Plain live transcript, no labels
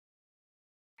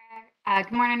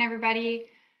Good morning, everybody.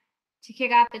 To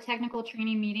kick off the technical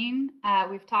training meeting,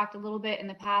 we've talked a little bit in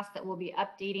the past that we'll be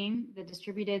updating the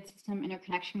Distributed System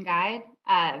Interconnection Guide.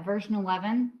 Version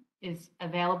 11 is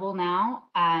available now.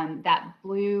 That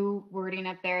blue wording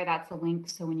up there, that's a link.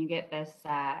 So when you get this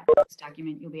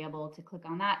document, you'll be able to click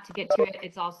on that to get to it.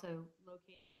 It's also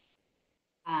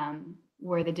located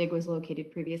where the dig was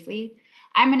located previously.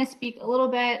 I'm going to speak a little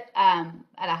bit at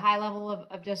a high level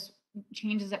of just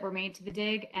changes that were made to the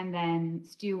dig, and then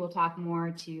Stu will talk more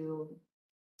to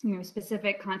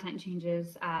specific content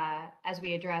changes as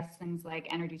we address things like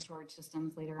energy storage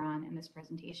systems later on in this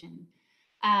presentation.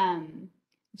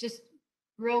 Just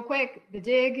real quick, the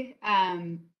dig,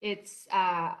 it's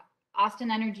Austin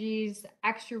Energy's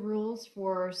extra rules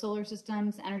for solar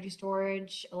systems, energy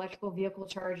storage, electrical vehicle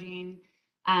charging.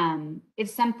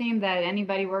 It's something that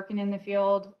anybody working in the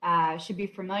field should be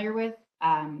familiar with.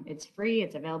 It's free,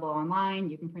 it's available online,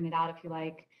 you can print it out if you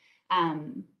like.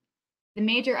 The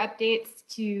major updates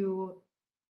to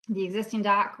the existing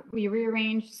doc, we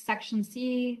rearranged section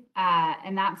C,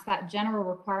 and that's that general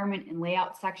requirement and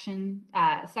layout section.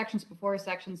 Sections before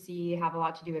section C have a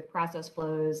lot to do with process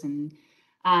flows, and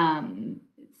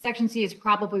section C is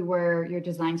probably where your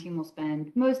design team will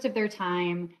spend most of their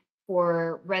time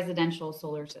for residential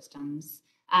solar systems.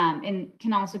 And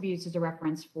can also be used as a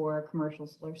reference for commercial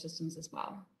solar systems as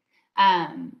well.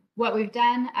 What we've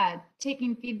done,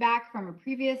 taking feedback from a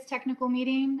previous technical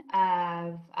meeting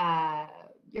of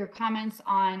your comments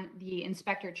on the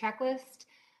inspector checklist,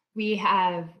 we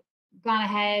have gone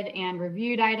ahead and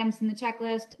reviewed items in the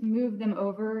checklist, moved them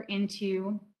over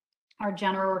into our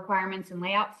general requirements and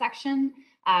layout section.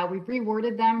 We've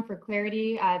reworded them for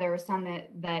clarity. There were some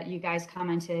that you guys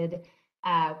commented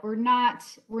we're not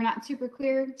super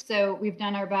clear, so we've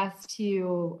done our best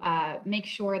to make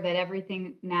sure that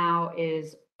everything now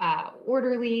is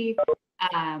orderly,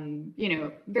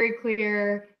 very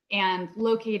clear, and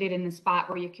located in the spot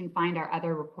where you can find our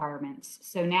other requirements.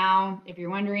 So now, if you're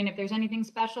wondering if there's anything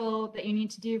special that you need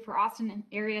to do for Austin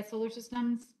area solar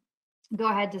systems, go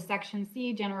ahead to section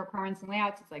C, general requirements and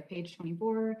layouts. It's like page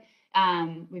 24.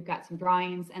 We've got some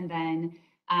drawings, and then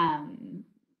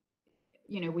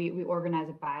we organize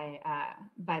it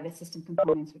by the system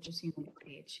components, which is seen on the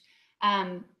page.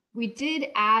 We did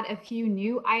add a few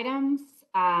new items.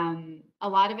 A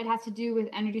lot of it has to do with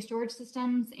energy storage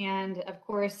systems, and of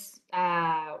course,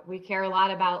 we care a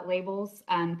lot about labels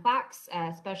and plaques,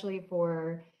 especially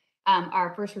for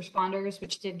our first responders,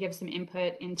 which did give some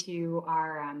input into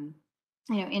our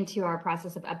into our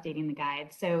process of updating the guide.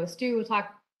 So Stu will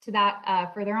talk to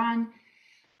that further on.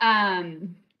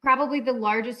 Probably the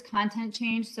largest content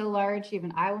change, so large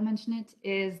even I will mention it,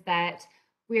 is that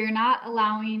we are not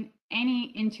allowing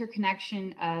any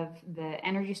interconnection of the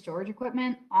energy storage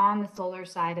equipment on the solar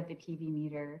side of the PV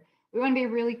meter. We want to be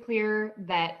really clear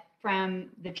that from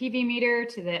the PV meter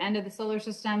to the end of the solar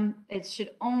system, it should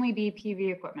only be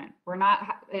PV equipment. We're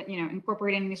not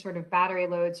incorporating any sort of battery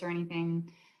loads or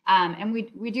anything. And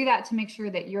we do that to make sure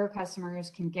that your customers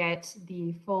can get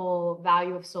the full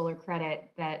value of solar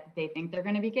credit that they think they're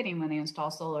going to be getting when they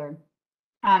install solar.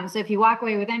 So if you walk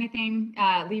away with anything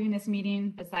leaving this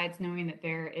meeting, besides knowing that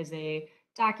there is a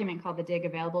document called the dig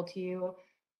available to you,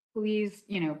 please,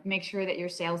 make sure that your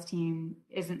sales team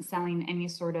isn't selling any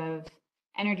sort of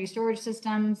energy storage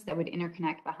systems that would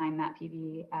interconnect behind that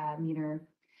PV meter.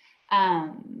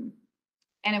 And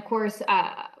of course,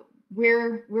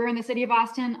 we're in the city of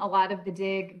Austin. A lot of the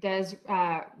dig does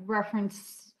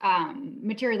reference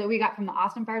material that we got from the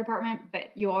Austin Fire Department,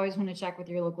 but you always want to check with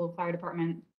your local fire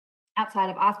department outside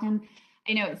of Austin.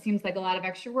 I know it seems like a lot of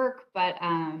extra work, but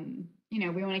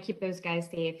we want to keep those guys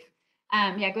safe.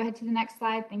 Yeah, go ahead to the next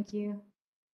slide. Thank you.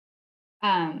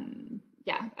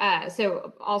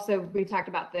 So also we talked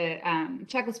about the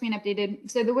checklist being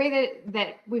updated. So the way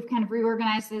that we've kind of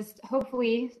reorganized this,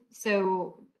 hopefully,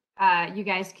 so you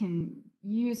guys can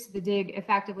use the dig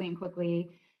effectively and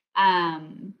quickly.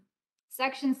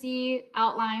 Section C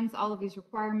outlines all of these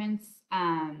requirements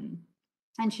and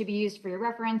should be used for your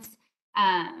reference.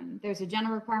 There's a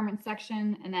general requirements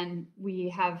section, and then we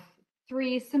have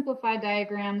 3 simplified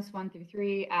diagrams, 1 through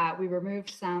 3. We removed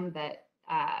some that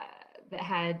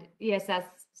had ESS,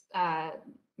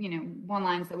 one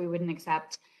lines that we wouldn't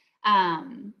accept.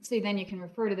 So then you can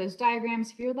refer to those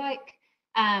diagrams if you would like.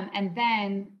 And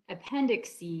then Appendix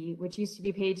C, which used to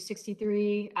be page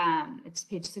 63, it's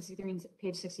page 63 and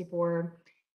page 64,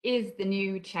 is the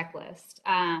new checklist.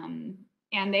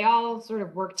 And they all sort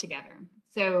of work together.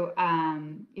 So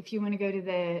if you want to go to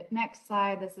the next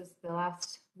slide, this is the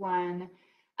last one.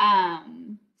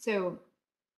 So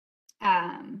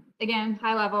Again,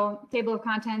 high level table of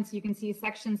contents, you can see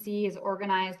section C is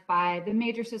organized by the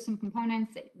major system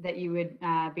components that you would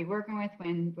be working with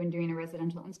when doing a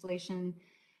residential installation.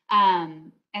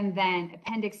 And then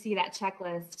appendix C, that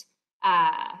checklist,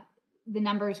 the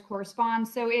numbers correspond.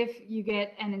 So if you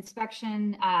get an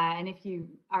inspection and if you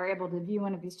are able to view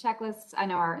one of these checklists, I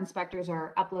know our inspectors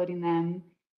are uploading them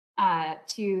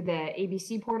to the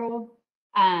ABC portal,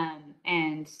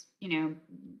 and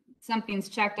something's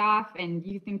checked off and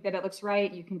you think that it looks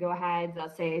right, you can go ahead. They'll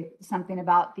say something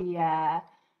about the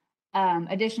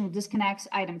additional disconnects.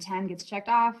 Item 10 gets checked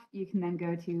off. You can then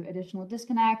go to additional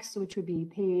disconnects, which would be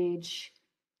page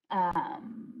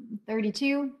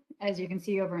 32, as you can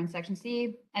see over in section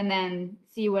C, and then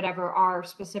see whatever our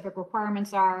specific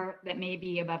requirements are that may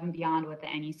be above and beyond what the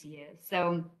NEC is.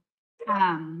 So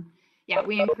yeah,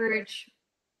 we encourage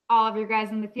all of your guys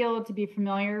in the field to be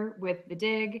familiar with the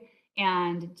dig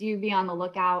and do be on the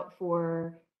lookout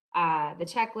for the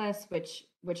checklists,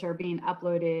 which are being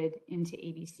uploaded into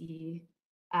ABC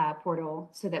portal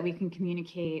so that we can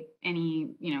communicate any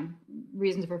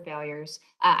reasons for failures.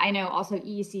 I know also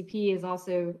EECP is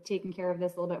also taking care of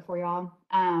this a little bit for y'all,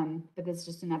 but this is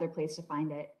just another place to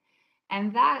find it.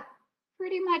 And that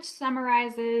pretty much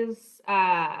summarizes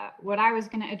what I was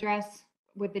going to address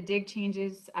with the dig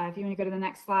changes. If you want to go to the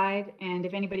next slide, and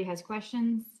if anybody has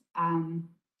questions,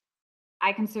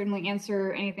 I can certainly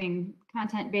answer anything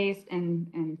content based,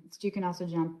 and Stu can also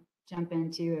jump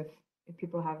in too if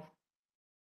people have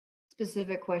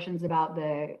specific questions about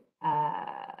the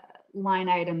line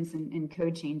items and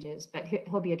code changes, but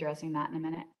he'll be addressing that in a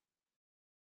minute.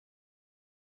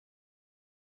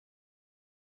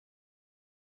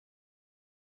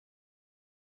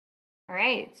 All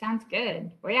right, sounds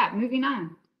good. Well, yeah, moving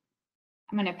on.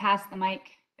 I'm going to pass the mic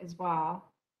as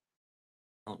well.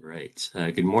 All right.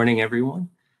 Good morning, everyone.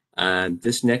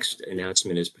 This next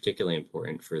announcement is particularly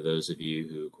important for those of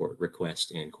you who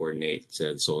request and coordinate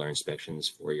the solar inspections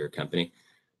for your company.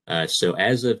 So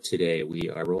as of today, we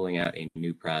are rolling out a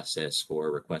new process for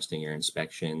requesting your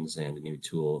inspections and a new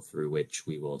tool through which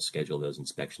we will schedule those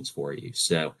inspections for you.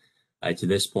 So to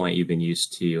this point, you've been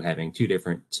used to having two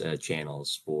different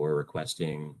channels for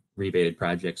requesting rebated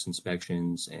projects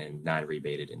inspections and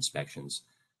non-rebated inspections,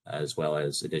 as well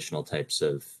as additional types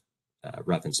of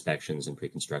rough inspections and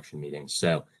pre-construction meetings.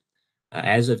 So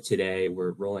as of today,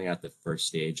 we're rolling out the first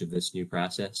stage of this new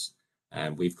process.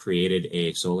 We've created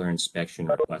a solar inspection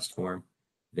request form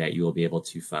that you will be able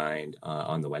to find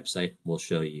on the website. We'll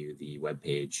show you the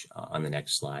webpage on the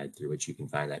next slide through which you can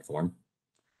find that form.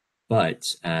 But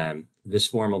this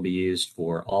form will be used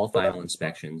for all final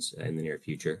inspections in the near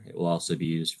future. It will also be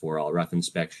used for all rough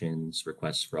inspections,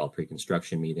 requests for all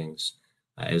pre-construction meetings,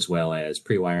 as well as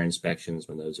pre-wire inspections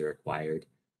when those are required,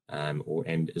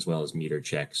 and as well as meter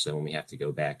checks. So when we have to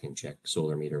go back and check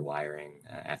solar meter wiring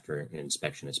after an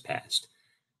inspection is passed.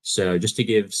 So just to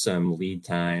give some lead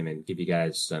time and give you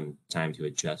guys some time to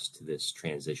adjust to this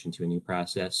transition to a new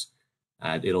process,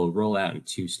 it'll roll out in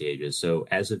two stages. So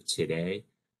as of today,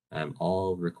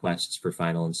 all requests for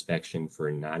final inspection for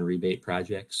non-rebate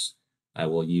projects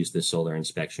will use the solar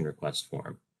inspection request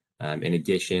form. In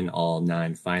addition, all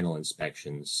non-final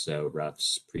inspections, so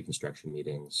roughs, pre-construction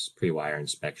meetings, pre-wire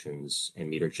inspections, and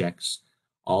meter checks,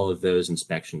 all of those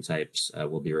inspection types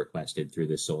will be requested through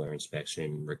the solar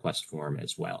inspection request form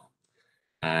as well.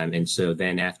 And so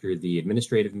then after the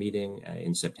administrative meeting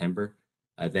in September,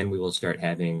 then we will start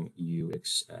having you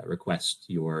request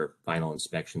your final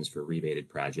inspections for rebated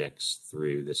projects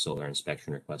through the solar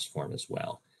inspection request form as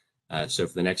well. So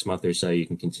for the next month or so, you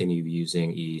can continue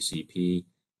using EECP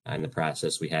and the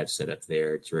process we have set up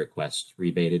there to request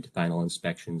rebated final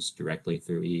inspections directly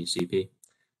through EECP.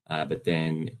 But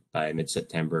then by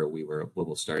mid-September, we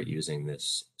will start using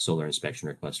this solar inspection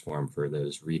request form for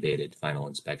those rebated final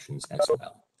inspections as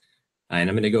well. And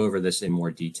I'm going to go over this in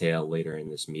more detail later in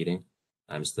this meeting,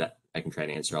 so that I can try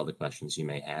to answer all the questions you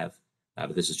may have.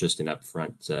 But this is just an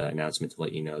upfront announcement to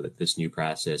let you know that this new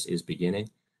process is beginning.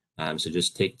 So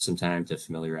just take some time to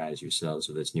familiarize yourselves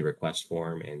with this new request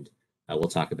form, and we'll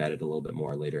talk about it a little bit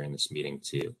more later in this meeting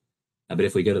too. But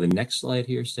if we go to the next slide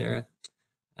here, Sarah,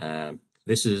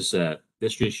 this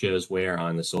just shows where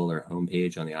on the solar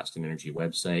homepage on the Austin Energy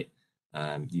website,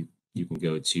 you can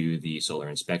go to the solar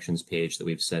inspections page that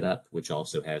we've set up, which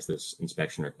also has this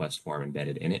inspection request form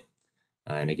embedded in it.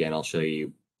 And again, I'll show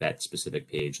you that specific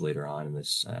page later on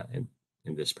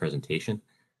in this presentation.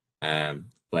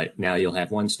 But now you'll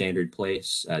have one standard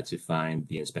place to find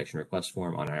the inspection request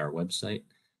form on our website,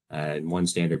 and one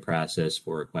standard process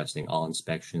for requesting all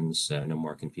inspections, so no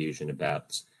more confusion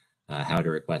about how to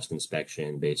request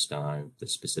inspection based on the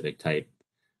specific type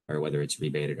or whether it's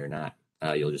rebated or not.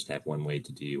 You'll just have one way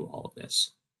to do all of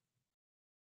this.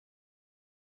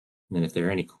 And then if there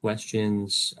are any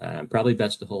questions, probably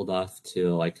best to hold off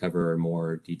till I cover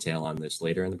more detail on this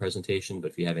later in the presentation.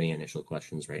 But if you have any initial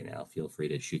questions right now, feel free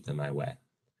to shoot them my way.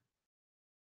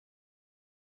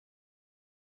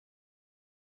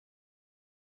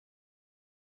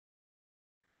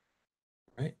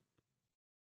 All right.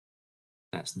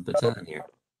 Pass the baton here.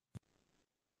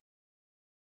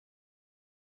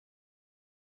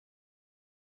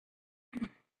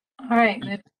 All right.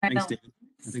 Thanks, David.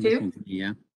 I think this one's,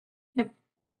 yeah. Yep.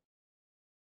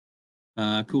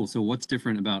 Cool. So what's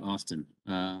different about Austin?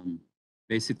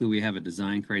 Basically, we have a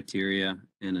design criteria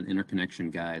and an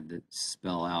interconnection guide that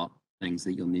spell out things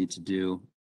that you'll need to do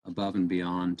above and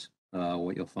beyond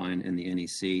what you'll find in the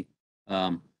NEC.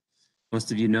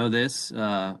 Most of you know this.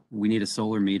 We need a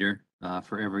solar meter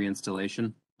for every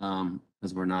installation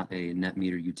because we're not a net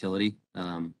meter utility.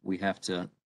 We have to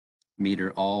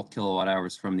meter all kilowatt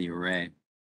hours from the array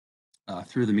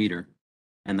through the meter,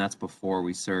 and that's before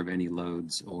we serve any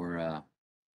loads or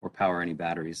power any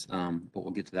batteries. But we'll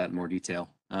get to that in more detail.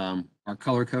 Our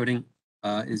color coding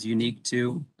is unique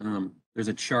too. There's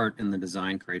a chart in the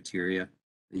design criteria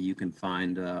that you can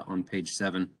find on page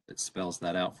 7 that spells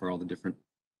that out for all the different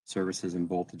services and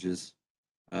voltages.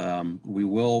 We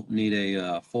will need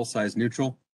a full-size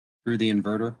neutral through the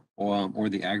inverter or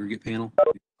the aggregate panel,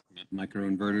 micro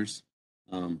inverters.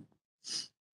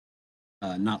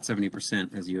 Not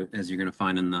 70% as you're going to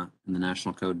find in the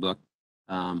National Code Book.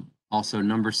 Also,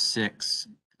 number 6,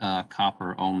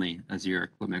 copper only as your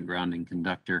equipment grounding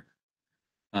conductor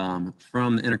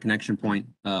from the interconnection point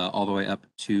all the way up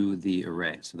to the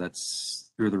array. So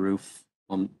that's through the roof,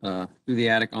 through the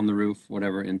attic, on the roof,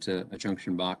 whatever, into a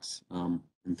junction box,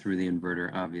 and through the inverter,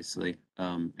 obviously.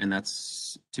 And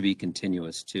that's to be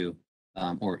continuous too,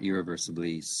 or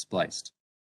irreversibly spliced.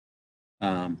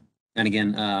 And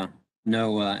again,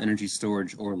 no energy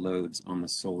storage or loads on the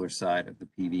solar side of the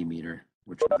PV meter,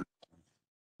 which we'll have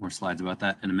more slides about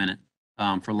that in a minute.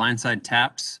 For line side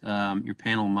taps, your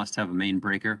panel must have a main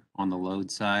breaker on the load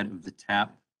side of the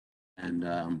tap, and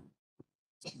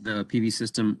the PV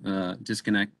system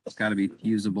disconnect has got to be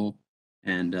fusible,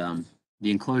 and the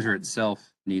enclosure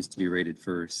itself needs to be rated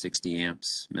for 60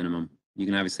 amps minimum. You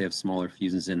can obviously have smaller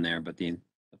fuses in there, but the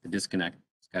disconnect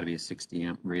has got to be a 60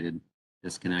 amp rated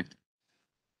disconnect.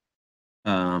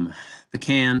 The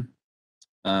can,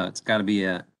 it's got to be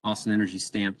a Austin Energy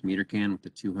stamped meter can with a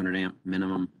 200 amp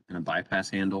minimum and a bypass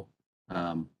handle.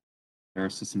 There are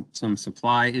some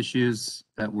supply issues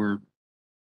that we're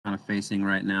kind of facing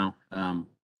right now,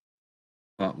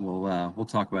 but we'll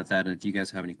talk about that. And if you guys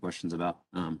have any questions about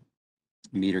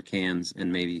meter cans,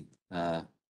 and maybe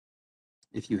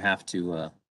if you have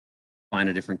to find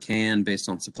a different can based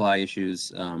on supply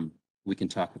issues, we can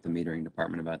talk with the metering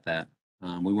department about that.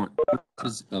 We want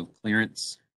inches of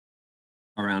clearance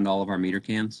around all of our meter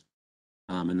cans,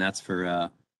 and that's for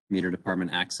meter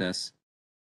department access.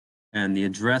 And the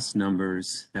address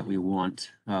numbers that we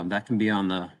want, that can be on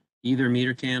the either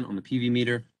meter can, on the PV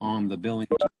meter, on the billing,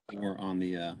 or on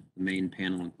the main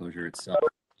panel enclosure itself.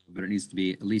 But it needs to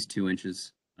be at least 2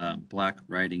 inches, black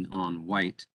writing on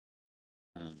white,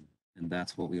 and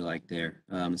that's what we like there.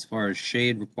 As far as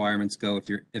shade requirements go,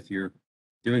 if you're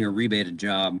doing a rebated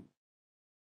job,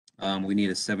 we need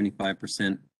a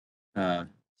 75%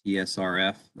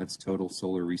 TSRF, that's total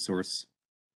solar resource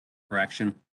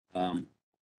fraction,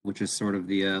 which is sort of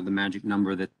the magic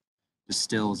number that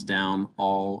distills down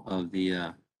all of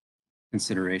the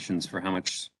considerations for how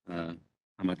much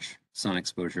sun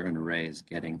exposure an array is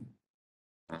getting.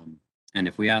 And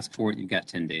if we ask for it, you've got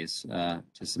 10 days to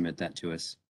submit that to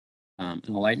us. And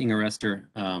the lightning arrestor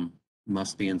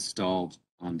must be installed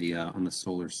on the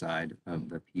solar side of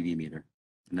the PV meter,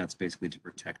 and that's basically to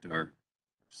protect our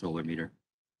solar meter.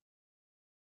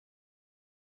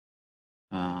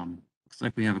 Looks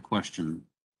like we have a question.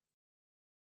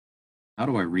 How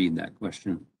do I read that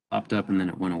question? Popped up and then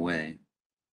it went away.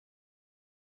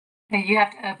 Okay, you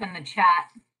have to open the chat.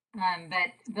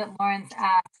 But Lawrence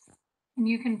asks, can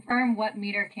you confirm what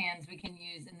meter cans we can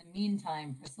use in the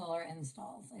meantime for solar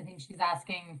installs? I think she's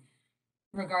asking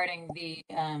regarding the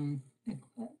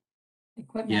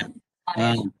equipment.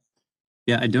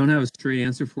 Yeah, I don't have a straight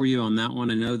answer for you on that one.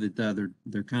 I know that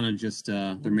they're kind of just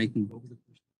they're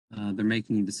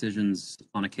making decisions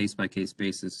on a case-by-case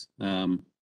basis.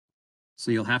 So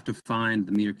you'll have to find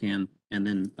the meter can and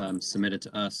then submit it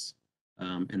to us,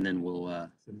 and then we'll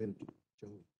submit it to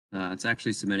Joey. It's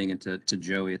actually submitting it to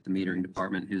Joey at the metering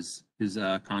department. His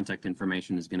contact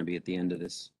information is going to be at the end of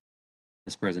this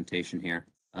presentation here.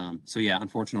 So yeah,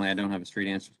 unfortunately, I don't have a straight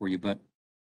answer for you, but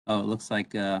Oh, it looks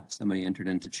like somebody entered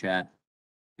into chat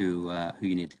who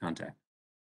you need to contact.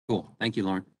 Cool. Thank you,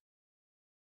 Lauren.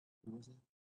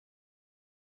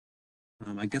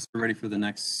 I guess we're ready for the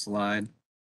next slide.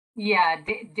 Yeah,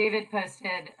 David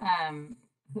posted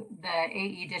the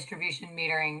AE distribution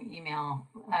metering email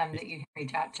that you can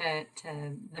reach out to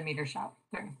the meter shop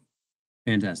through.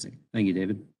 Fantastic. Thank you,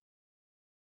 David.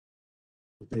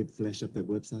 If they flash up their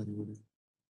website or whatever.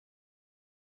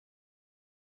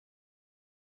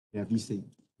 Yeah, if you see.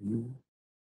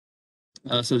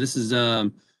 So this is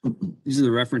these are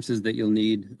the references that you'll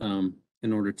need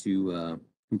in order to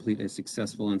complete a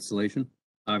successful installation.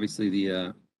 Obviously,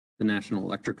 the National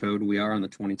Electric Code. We are on the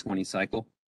 2020 cycle.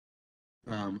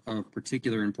 Of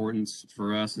particular importance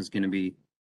for us is going to be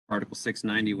Article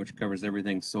 690, which covers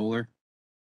everything solar,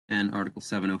 and Article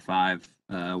 705,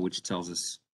 which tells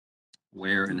us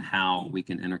where and how we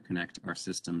can interconnect our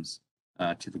systems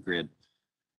to the grid.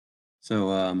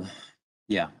 So,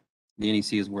 yeah, the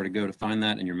NEC is where to go to find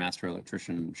that, and your master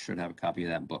electrician should have a copy of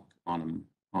that book on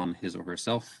his or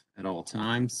herself at all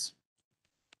times.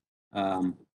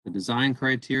 The design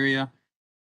criteria,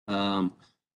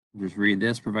 just read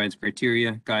this, provides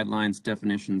criteria, guidelines,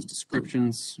 definitions,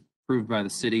 descriptions approved by the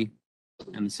city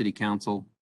and the city council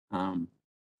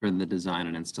for the design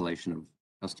and installation of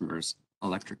customers'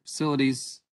 electric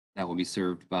facilities that will be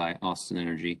served by Austin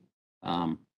Energy.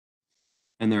 And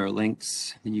there are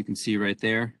links that you can see right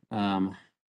there.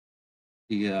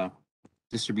 The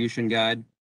distribution guide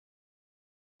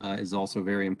is also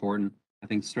very important. I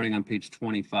think starting on page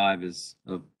 25 is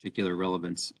of particular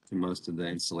relevance to most of the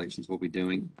installations we'll be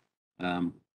doing. Yeah,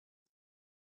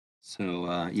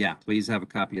 please have a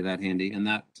copy of that handy. And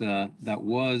that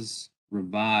was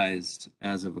revised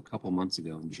as of a couple months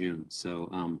ago in June.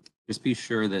 So just be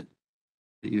sure that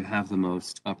you have the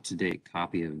most up-to-date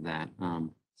copy of that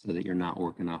so that you're not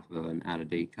working off of an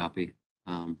out-of-date copy.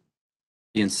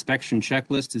 The inspection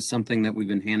checklist is something that we've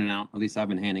been handing out, at least I've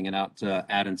been handing it out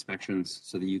at inspections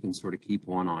so that you can sort of keep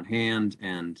one on hand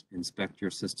and inspect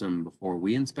your system before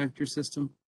we inspect your system.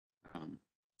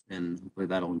 And hopefully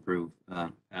that'll improve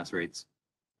pass rates.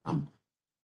 And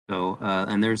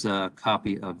there's a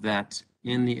copy of that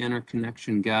in the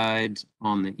interconnection guide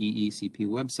on the EECP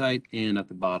website and at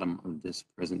the bottom of this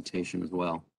presentation as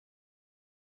well.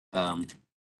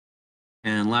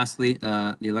 And lastly,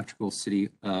 the electrical city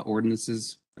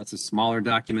ordinances. That's a smaller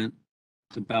document.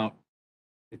 It's about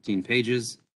 15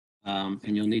 pages. And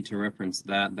you'll need to reference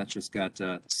that. That's just got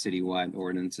citywide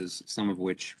ordinances, some of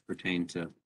which pertain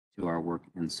to our work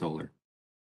in solar.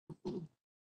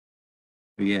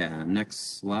 Yeah,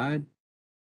 next slide.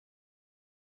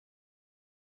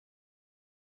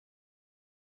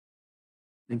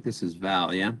 I think this is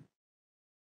Val, yeah?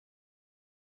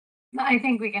 I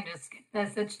think we can just skip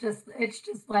this. It's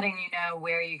just letting you know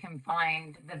where you can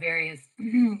find the various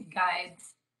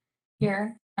guides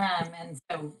here. And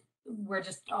so we're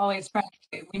just always trying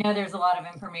to, we know there's a lot of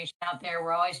information out there.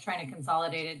 We're always trying to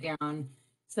consolidate it down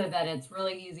so that it's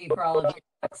really easy for all of you to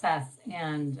access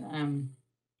and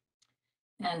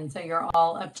so you're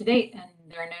all up to date and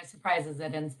there are no surprises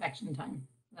at inspection time.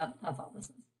 That's all this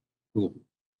is. Cool.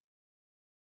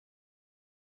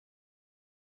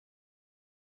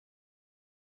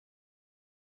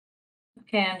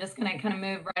 Okay, I'm just going to kind of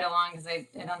move right along because I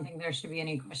don't think there should be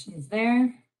any questions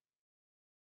there.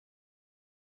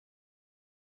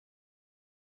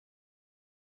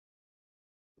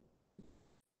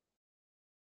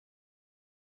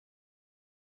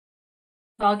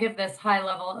 So I'll give this high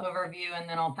level overview and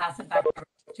then I'll pass it back to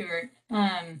Stuart.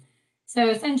 So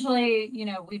essentially, you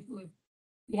know, we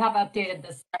have updated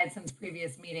this slide since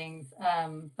previous meetings,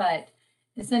 but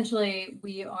essentially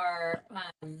we are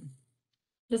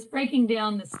just breaking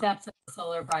down the steps of the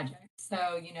solar project.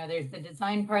 So, you know, there's the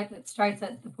design part that starts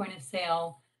at the point of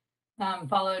sale,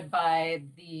 followed by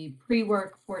the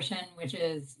pre-work portion, which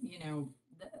is, you know,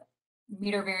 the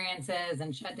meter variances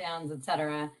and shutdowns, et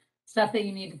cetera, stuff that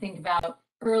you need to think about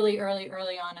early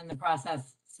on in the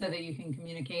process so that you can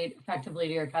communicate effectively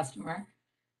to your customer.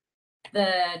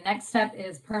 The next step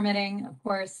is permitting. Of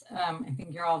course, I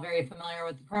think you're all very familiar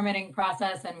with the permitting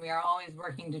process and we are always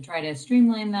working to try to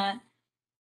streamline that.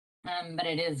 But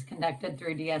it is conducted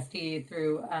through DST,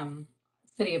 through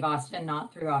City of Austin,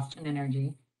 not through Austin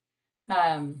Energy.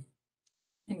 And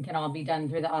can all be done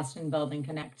through the Austin Build and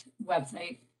Connect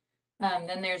website.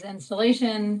 Then there's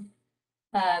installation.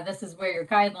 This is where your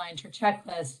guidelines, your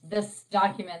checklist, this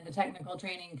document, the technical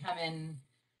training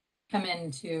come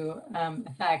into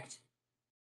effect.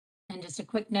 And just a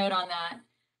quick note on that.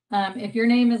 If your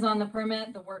name is on the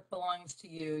permit, the work belongs to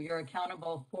you. You're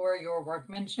accountable for your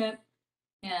workmanship.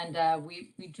 And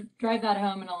we drive that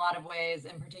home in a lot of ways,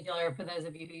 in particular for those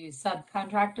of you who use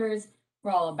subcontractors.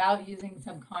 We're all about using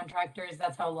subcontractors.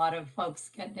 That's how a lot of folks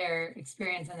get their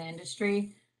experience in the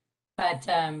industry. But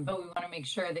we want to make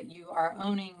sure that you are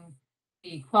owning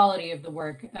the quality of the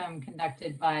work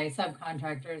conducted by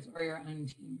subcontractors or your own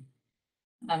team.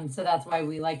 So that's why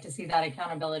we like to see that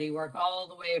accountability work all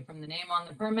the way from the name on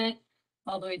the permit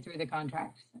all the way through the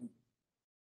contract. So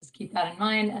just keep that in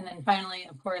mind. And then finally,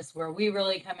 of course, where we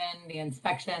really come in, the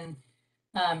inspection,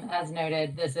 as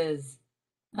noted, this is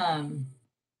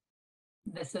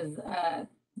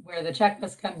where the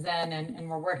checklist comes in, and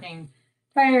we're working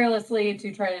tirelessly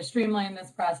to try to streamline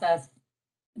this process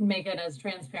and make it as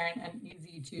transparent and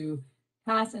easy to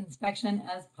pass inspection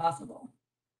as possible.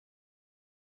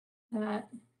 I'll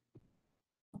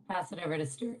pass it over to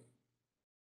Stuart.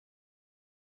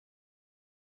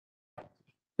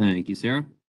 Thank you, Sarah.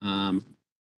 As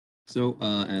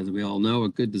we all know, a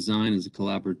good design is a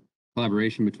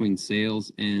collaboration between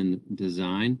sales and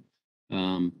design.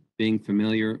 Being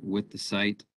familiar with the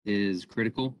site is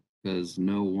critical because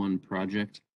no one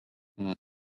project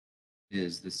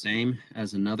is the same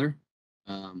as another.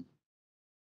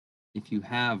 If you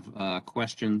have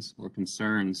questions or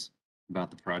concerns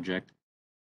about the project,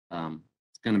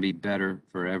 it's going to be better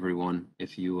for everyone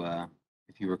if you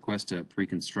request a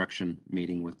pre-construction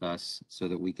meeting with us so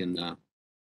that we can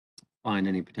find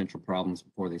any potential problems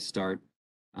before they start.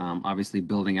 Obviously,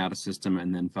 building out a system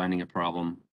and then finding a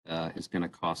problem is going to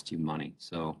cost you money.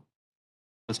 So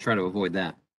let's try to avoid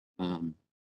that.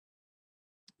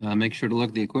 Make sure to look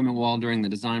at the equipment wall during the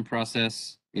design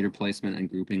process. Meter placement and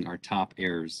grouping are top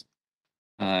errors.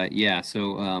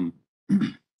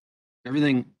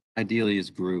 Everything ideally is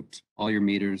grouped. All your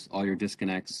meters, all your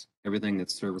disconnects, everything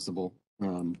that's serviceable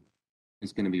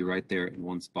is going to be right there in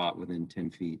one spot within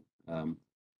 10 feet.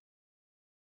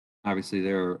 Obviously,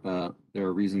 there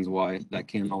are reasons why that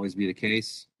can't always be the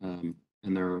case, and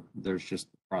there's just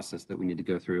a process that we need to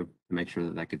go through to make sure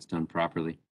that that gets done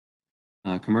properly.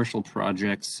 Commercial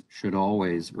projects should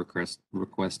always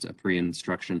request a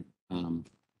pre-instruction,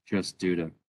 just due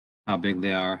to how big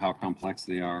they are, how complex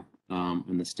they are,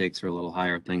 and the stakes are a little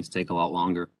higher. Things take a lot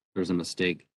longer. If there's a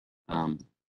mistake,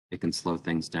 it can slow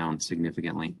things down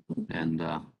significantly, and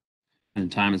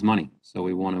time is money. So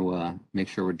we want to make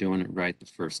sure we're doing it right the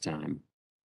first time.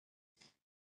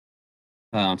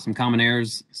 Some common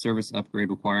errors: service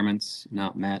upgrade requirements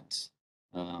not met.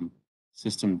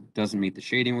 System doesn't meet the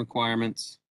shading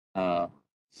requirements. The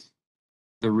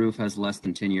roof has less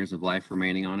than 10 years of life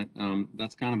remaining on it.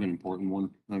 That's kind of an important one.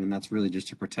 I mean, that's really just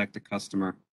to protect the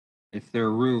customer. If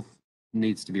their roof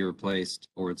needs to be replaced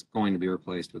or it's going to be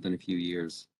replaced within a few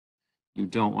years, you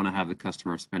don't want to have the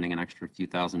customer spending an extra few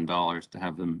 $1,000s to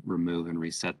have them remove and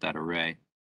reset that array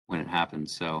when it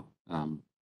happens. So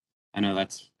I know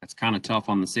that's kind of tough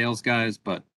on the sales guys,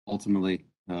 but ultimately,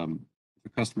 if a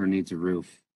customer needs a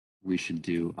roof, we should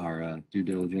do our due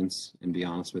diligence and be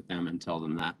honest with them and tell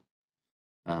them that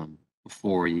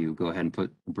before you go ahead and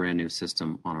put a brand new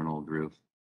system on an old roof.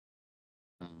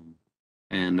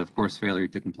 And of course, failure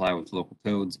to comply with local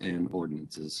codes and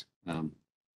ordinances.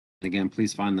 Again,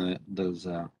 please find the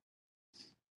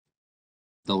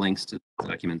links to the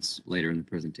documents later in the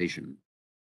presentation.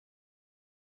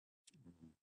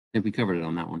 I think we covered it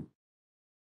on that one.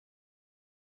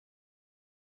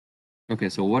 Okay,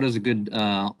 so what does a good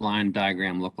line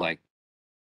diagram look like?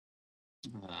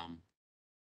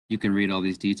 You can read all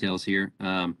these details here.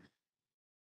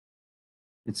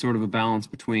 It's sort of a balance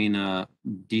between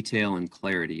detail and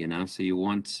clarity, you know? So you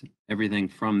want everything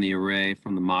from the array,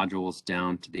 from the modules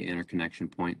down to the interconnection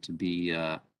point to be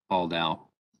called out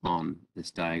on this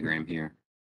diagram here.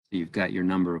 So you've got your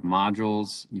number of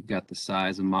modules, you've got the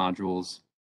size of modules,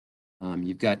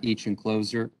 you've got each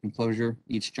enclosure,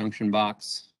 each junction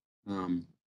box,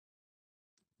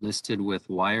 listed with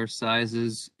wire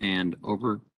sizes and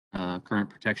over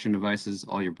current protection devices,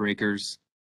 all your breakers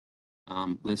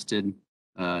listed,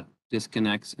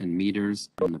 disconnects and meters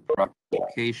in the proper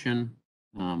location.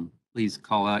 Please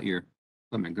call out your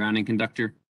equipment grounding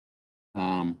conductor.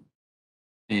 And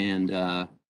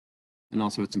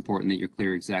also it's important that you're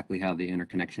clear exactly how the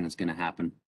interconnection is going to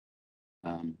happen.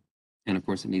 And of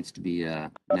course it needs to be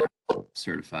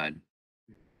certified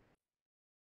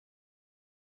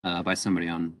by somebody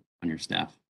on your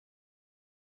staff.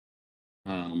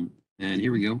 And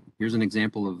here we go. Here's an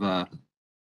example of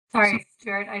Sorry,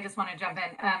 Stuart, I just want to jump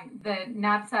in. The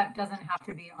NABCEP doesn't have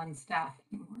to be on staff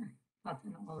anymore. That's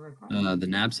an old requirement. the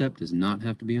NABCEP does not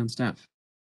have to be on staff.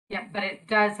 Yeah, but it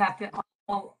does have to,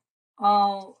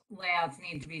 all layouts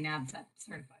need to be NABCEP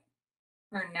certified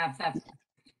or NABCEP.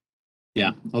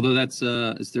 Yeah, although that's,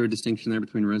 is there a distinction there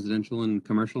between residential and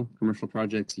commercial? Commercial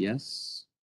projects, yes.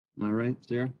 Am I right,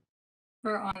 Sarah?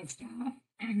 For on staff,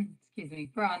 excuse me,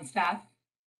 for on staff.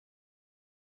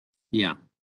 Yeah.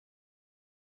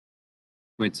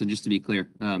 Wait, so just to be clear,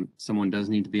 someone does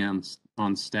need to be on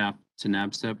staff to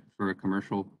NABCEP for a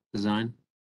commercial design?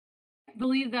 I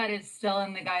believe that is still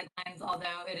in the guidelines,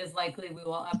 although it is likely we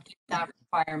will update that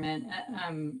requirement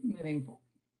moving forward.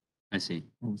 I see.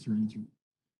 What was your answer?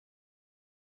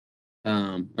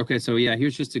 Okay, so yeah,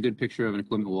 here's just a good picture of an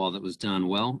equipment wall that was done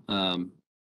well.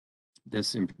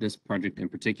 This project in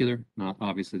particular, not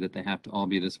obviously that they have to all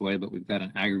be this way, but we've got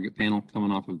an aggregate panel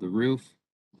coming off of the roof,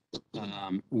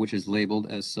 which is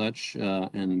labeled as such,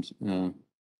 and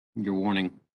you're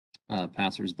warning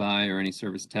passersby or any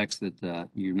service techs that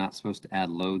you're not supposed to add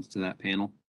loads to that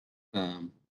panel,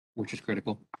 which is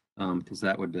critical, because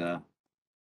that would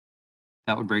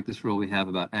break this rule we have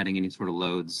about adding any sort of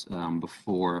loads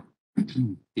before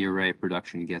the array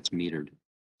production gets metered.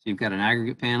 So you've got an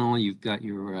aggregate panel, you've got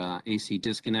your AC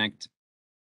disconnect,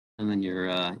 and then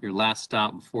your last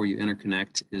stop before you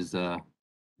interconnect is the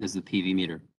PV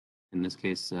meter. In this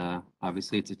case,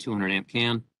 obviously it's a 200 amp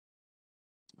can,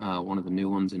 one of the new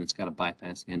ones, and it's got a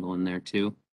bypass handle in there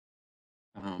too.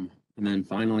 And then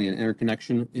finally an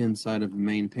interconnection inside of the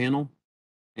main panel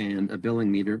and a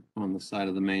billing meter on the side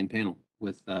of the main panel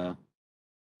with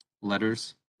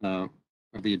letters of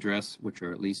the address, which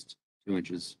are at least 2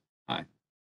 inches high.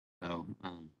 So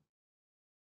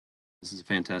this is a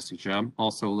fantastic job.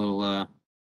 Also, a little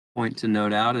point to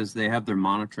note out is they have their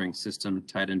monitoring system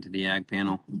tied into the ag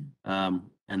panel,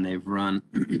 and they've run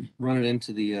it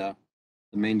into the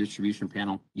main distribution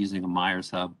panel using a Myers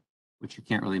hub, which you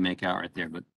can't really make out right there.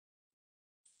 But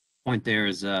point there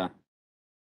is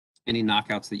any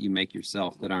knockouts that you make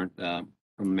yourself that aren't from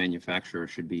the manufacturer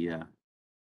should be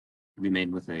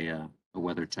made with a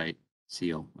weather tight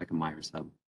seal like a Myers hub.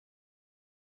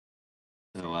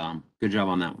 So good job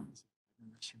on that one.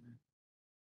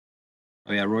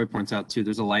 Oh yeah, Roy points out too,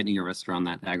 there's a lightning arrestor on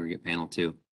that aggregate panel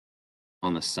too,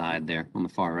 on the side there, on the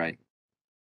far right.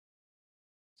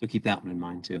 So keep that one in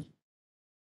mind too.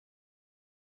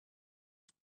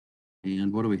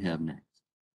 And what do we have next?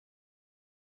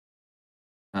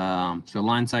 So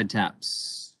line side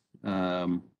taps.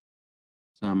 Some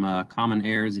common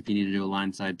errors if you need to do a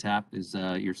line side tap is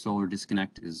your solar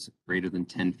disconnect is greater than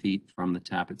 10 feet from the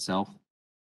tap itself,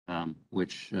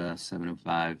 which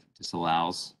 705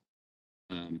 disallows.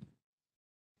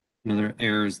 Another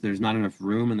error is there's not enough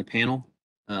room in the panel.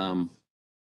 I've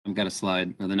got a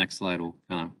slide, or the next slide will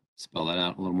kind of spell that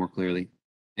out a little more clearly.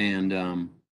 And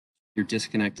your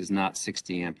disconnect is not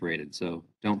 60 amp rated, so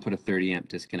don't put a 30 amp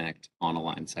disconnect on a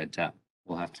line side tap.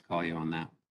 We'll have to call you on that.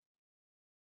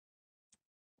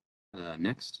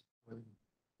 Next.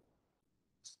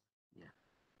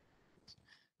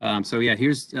 Yeah. So yeah,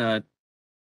 here's 2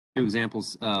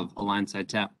 examples of a line side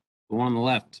tap. The one on the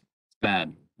left is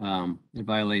bad. It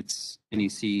violates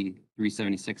NEC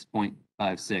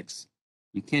 376.56.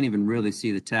 You can't even really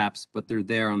see the taps, but they're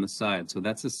there on the side. So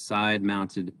that's a side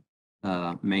mounted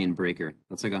main breaker.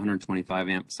 That's like a 125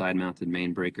 amp side mounted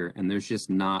main breaker. And there's just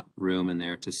not room in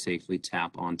there to safely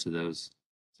tap onto those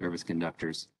service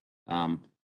conductors.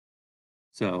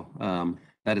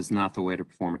 That is not the way to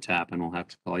perform a tap, and we'll have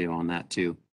to call you on that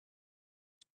too.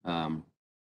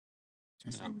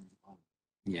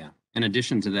 Yeah. In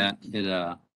addition to that,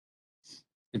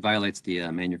 it violates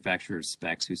the manufacturer's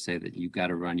specs, who say that you've got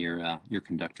to run your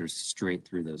conductors straight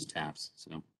through those taps.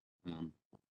 So,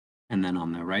 and then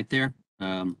on the right there,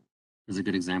 is a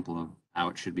good example of how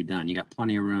it should be done. You got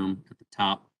plenty of room at the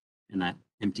top in that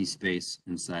empty space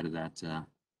inside of that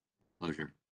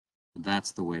closure.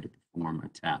 That's the way to perform a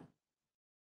tap.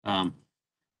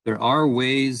 There are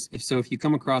ways, if you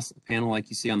come across a panel like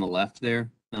you see on the left there,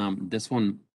 this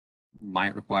one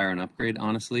might require an upgrade,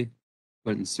 honestly,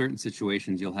 but in certain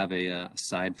situations you'll have a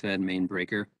side fed main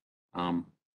breaker, and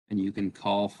you can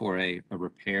call for a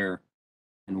repair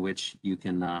in which you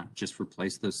can just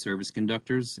replace those service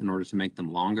conductors in order to make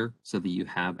them longer so that you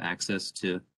have access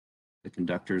to the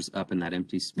conductors up in that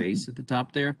empty space at the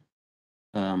top there.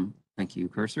 Thank you,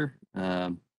 cursor.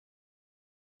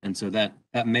 And so that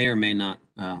may or may not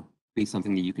be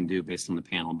something that you can do based on the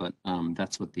panel, but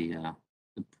that's what the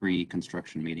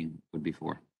pre-construction meeting would be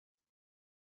for.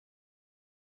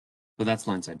 So that's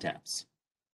line side taps.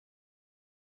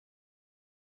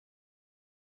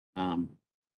 And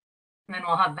then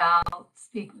we'll have Val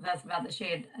speak with us about the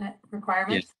shade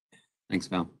requirements. Yeah. Thanks,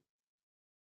 Val.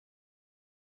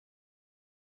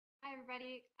 Hi,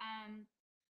 everybody.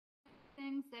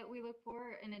 things that we look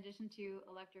for in addition to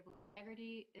electrical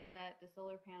integrity is that the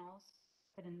solar panels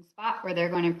put in the spot where they're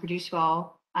going to produce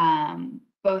well,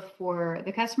 both for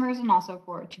the customers and also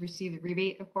to receive the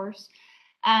rebate, of course.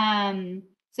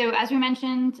 So as we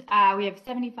mentioned, we have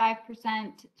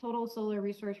 75% total solar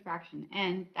resource fraction,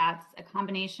 and that's a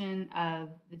combination of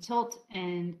the tilt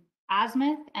and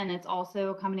azimuth, and it's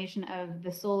also a combination of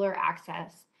the solar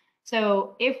access.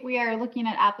 So if we are looking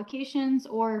at applications,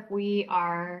 or if we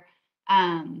are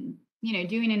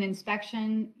doing an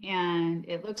inspection and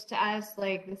it looks to us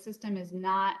like the system is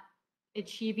not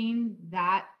achieving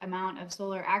that amount of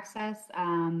solar access,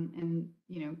 and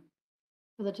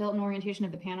for the tilt and orientation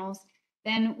of the panels,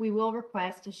 then we will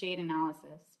request a shade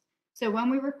analysis. So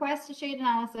when we request a shade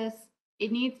analysis,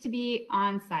 it needs to be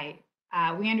on site.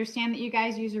 We understand that you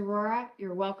guys use Aurora.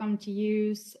 You're welcome to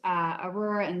use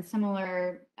Aurora and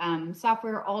similar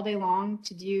software all day long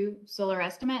to do solar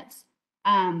estimates.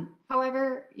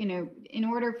 However, in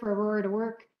order for Aurora to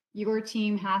work, your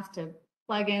team has to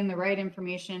plug in the right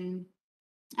information.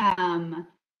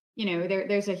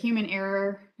 There's a human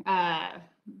error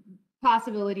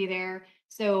possibility there.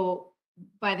 So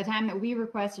by the time that we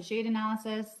request a shade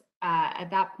analysis, at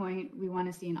that point, we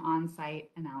want to see an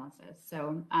on-site analysis.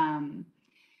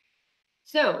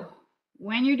 So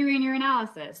when you're doing your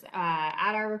analysis,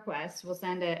 at our request, we'll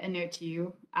send a note to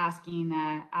you asking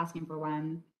for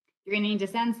one. You're going to need to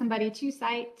send somebody to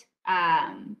site.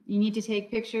 You need to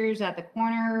take pictures at the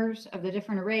corners of the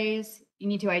different arrays. You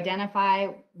need to identify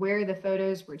where the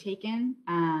photos were taken.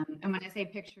 And when I say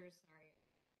pictures,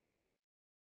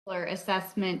 solar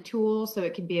assessment tool, so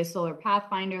it could be a solar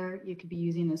pathfinder. You could be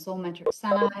using a Solmetric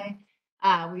Semi.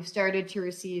 We've started to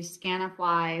receive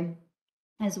Scanify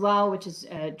as well, which is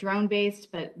drone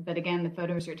based, but again, the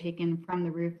photos are taken from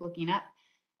the roof looking up.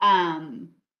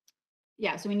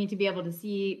 So we need to be able to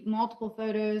see multiple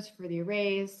photos for the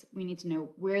arrays. We need to know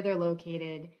where they're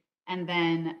located. And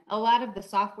then a lot of the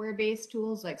software based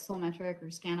tools like Solmetric or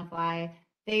Scanify,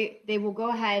 they will go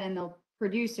ahead and they'll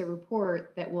produce a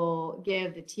report that will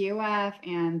give the TOF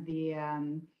and the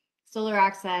solar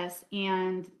access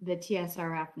and the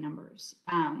TSRF numbers.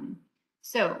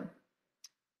 So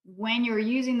when you're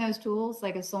using those tools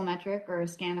like a Solmetric or a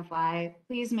Scanify,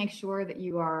 please make sure that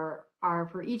you are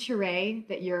for each array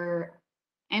that you're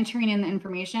entering in the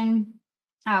information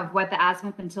of what the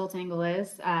azimuth and tilt angle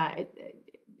is.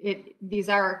 These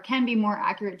can be more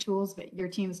accurate tools, but your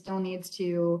team still needs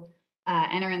to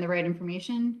enter in the right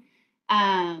information.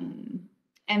 And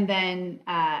then,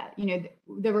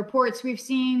 the reports, we've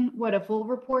seen what a full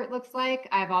report looks like.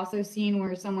 I've also seen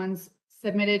where someone's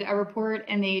submitted a report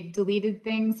and they deleted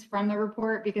things from the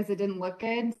report because it didn't look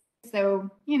good.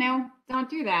 So, don't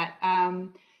do that.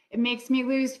 It makes me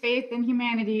lose faith in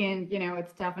humanity, and,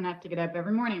 it's tough enough to get up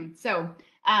every morning. So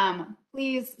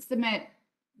please submit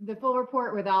the full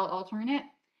report without altering it.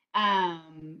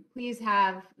 Please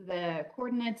have the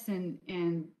coordinates and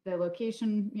the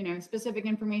location, specific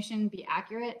information be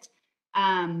accurate.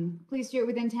 Please do it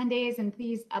within 10 days, and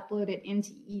please upload it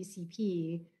into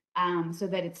ECP so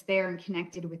that it's there and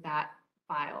connected with that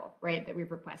file, right, that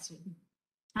we've requested.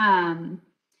 And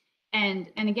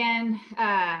again,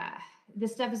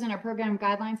 this stuff is in our program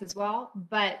guidelines as well,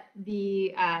 but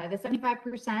the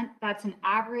 75%, that's an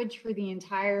average for the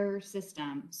entire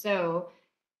system. So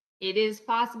it is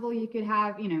possible you could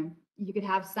have, you could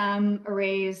have some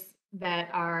arrays that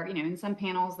are, in some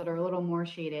panels that are a little more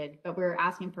shaded, but we're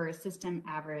asking for a system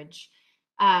average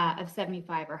of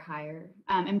 75 or higher.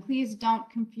 And please don't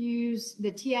confuse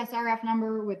the TSRF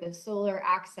number with the solar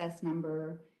access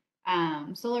number.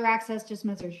 Solar access just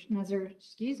measures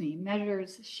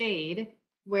shade,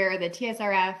 where the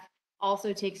TSRF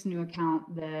also takes into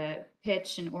account the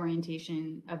pitch and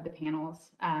orientation of the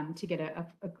panels to get a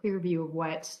clear view of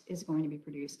what is going to be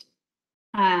produced.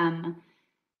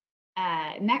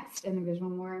 Next, and there's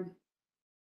one more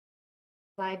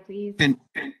slide, please.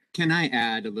 Can I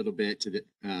add a little bit to the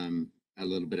a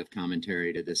little bit of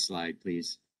commentary to this slide,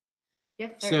 please?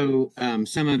 Yes, sir. So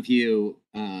some of you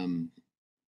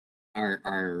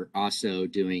are also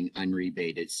doing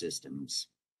unrebated systems.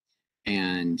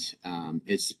 And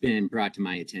it's been brought to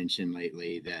my attention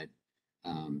lately that,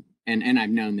 and I've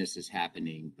known this is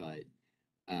happening, but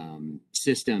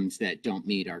systems that don't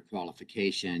meet our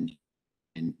qualification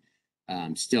and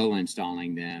still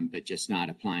installing them, but just not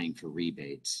applying for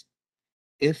rebates.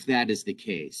 If that is the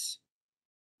case,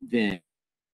 then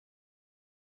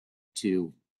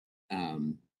to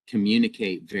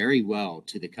communicate very well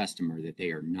to the customer that they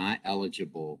are not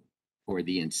eligible for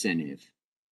the incentive.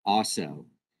 Also,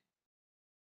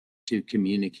 to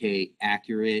communicate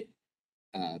accurate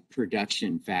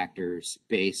production factors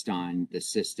based on the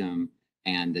system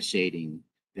and the shading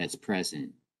that's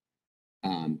present.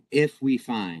 If we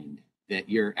find that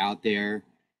you're out there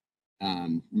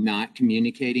not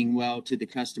communicating well to the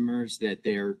customers, that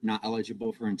they're not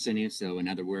eligible for incentives, so in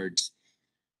other words,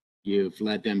 you've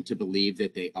led them to believe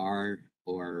that they are,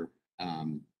 or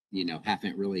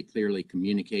haven't really clearly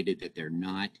communicated that they're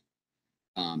not,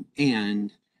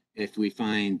 and if we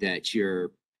find that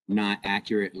you're not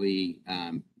accurately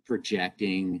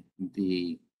projecting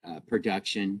the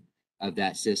production of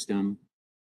that system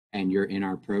and you're in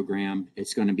our program,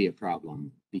 it's going to be a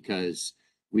problem, because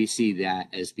we see that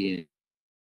as being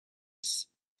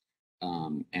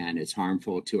and it's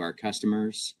harmful to our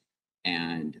customers,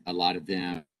 and a lot of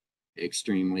them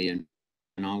extremely in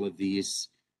all of these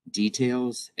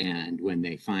details, and when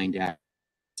they find out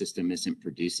the system isn't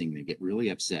producing, they get really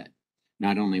upset,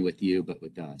 not only with you but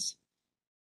with us.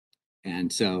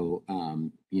 And so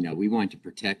we want to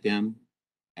protect them,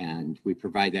 and we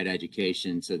provide that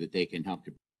education so that they can help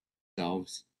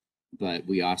themselves, but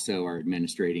we also are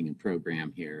administrating a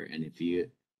program here, and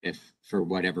if for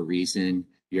whatever reason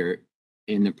you're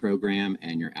in the program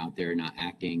and you're out there not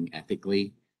acting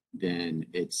ethically, then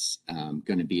it's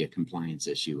going to be a compliance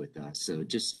issue with us. So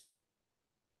just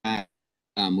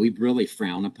we really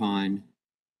frown upon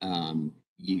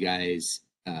you guys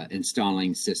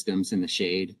installing systems in the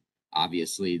shade.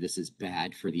 Obviously, this is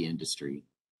bad for the industry.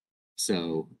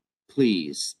 So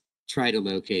please try to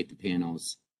locate the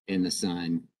panels in the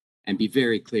sun and be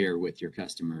very clear with your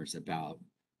customers about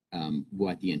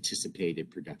what the anticipated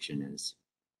production is.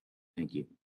 Thank you.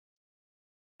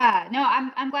 No,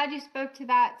 I'm glad you spoke to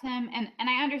that, Tim. And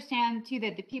I understand too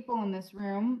that the people in this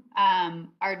room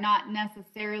are not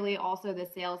necessarily also the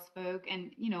sales folk.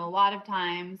 And, a lot of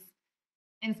times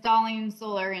installing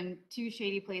solar in too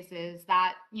shady places,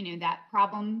 that, that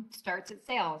problem starts at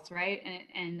sales, right?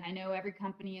 And I know every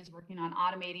company is working on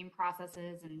automating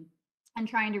processes and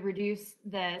trying to reduce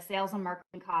the sales and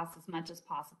marketing costs as much as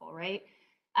possible, right?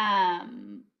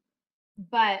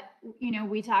 But,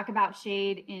 we talk about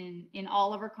shade in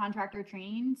all of our contractor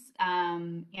trainings.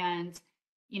 And,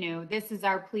 this is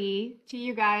our plea to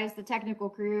you guys, the technical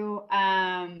crew,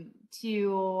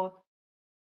 to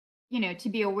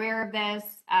be aware of this,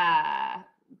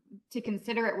 to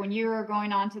consider it when you're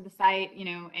going onto the site,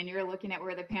 and you're looking at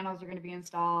where the panels are going to be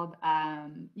installed.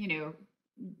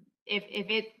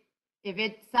 If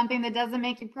it's something that doesn't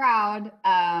make you proud,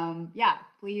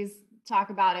 please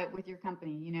talk about it with your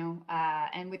company,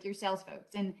 and with your sales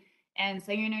folks. And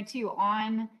so, too,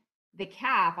 on the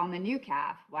CAF, on the new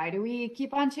CAF, why do we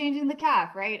keep on changing the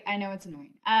CAF, right? I know it's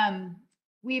annoying.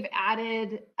 We've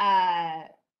added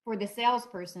for the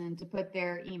salesperson to put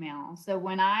their email. So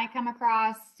when I come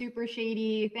across super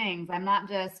shady things, I'm not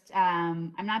just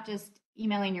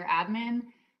emailing your admin.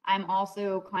 I'm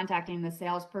also contacting the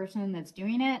salesperson that's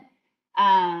doing it.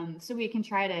 So we can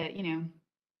try to,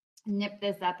 nip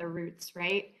this at the roots,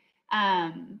 right?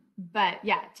 But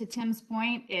yeah, to Tim's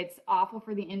point, it's awful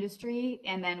for the industry.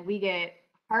 And then we get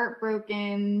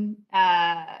heartbroken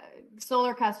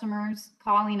solar customers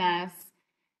calling us,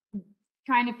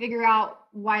 trying to figure out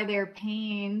why they're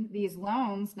paying these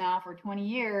loans now for 20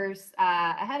 years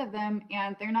ahead of them,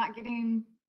 and they're not getting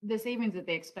the savings that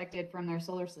they expected from their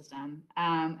solar system.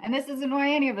 And this isn't why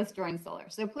any of us joined solar.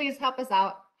 So please help us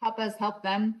out, help us help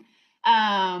them.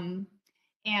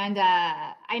 And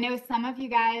I know some of you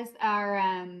guys are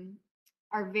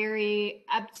very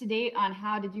up to date on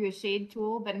how to do a shade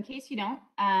tool, but in case you don't,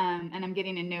 and I'm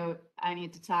getting a note, I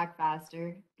need to talk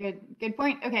faster. Good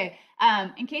point. Okay.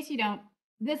 In case you don't,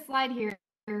 this slide here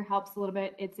helps a little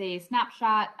bit. It's a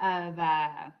snapshot of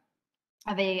a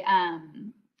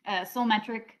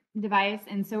Solmetric device.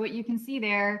 And so what you can see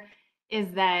there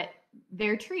is that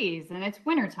they're trees and it's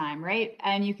wintertime, right?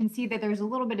 And you can see that there's a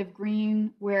little bit of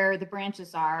green where the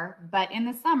branches are, but in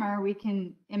the summer, we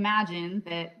can imagine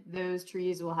that those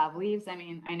trees will have leaves. I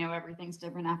mean, I know everything's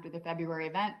different after the February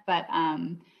event, but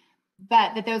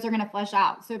that those are going to flesh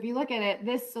out. So if you look at it,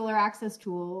 this solar access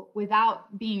tool,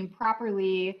 without being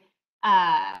properly,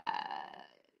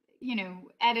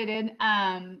 edited,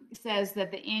 says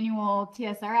that the annual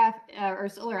TSRF or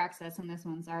solar access on this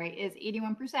one, is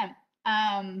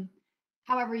 81%.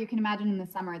 However, you can imagine in the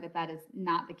summer that is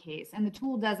not the case, and the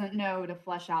tool doesn't know to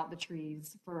flesh out the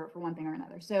trees for one thing or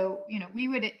another. So,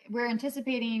 we're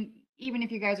anticipating, even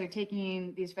if you guys are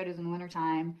taking these photos in the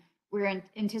wintertime, we're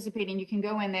anticipating you can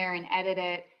go in there and edit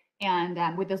it,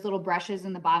 and with those little brushes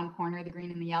in the bottom corner, the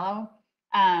green and the yellow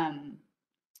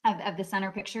of the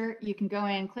center picture, you can go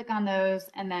in, click on those,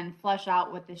 and then flesh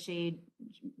out what the shade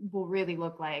will really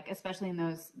look like, especially in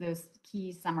those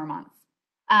key summer months.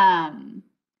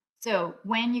 So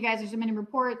when you guys are submitting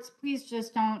reports, please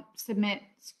just don't submit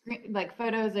like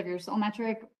photos of your soul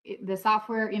metric. The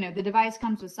software, the device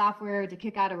comes with software to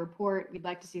kick out a report. We'd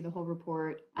like to see the whole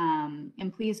report.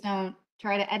 And please don't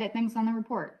try to edit things on the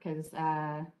report, because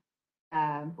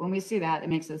when we see that, it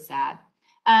makes us sad.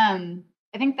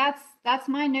 I think that's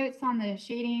my notes on the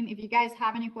shading. If you guys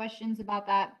have any questions about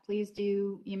that, please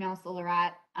do email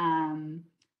SolarAt.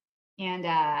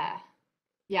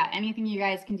 Yeah, anything you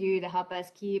guys can do to help us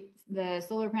keep the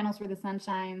solar panels where the sun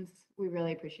shines, we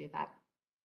really appreciate that.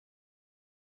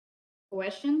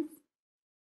 Questions?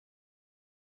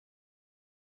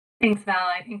 Thanks, Val.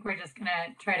 I think we're just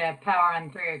gonna try to power on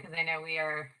through, because I know we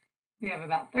have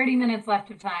about 30 minutes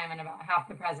left of time and about half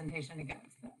the presentation to go.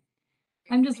 So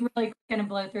I'm just really gonna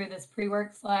blow through this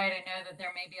pre-work slide. I know that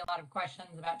there may be a lot of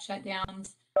questions about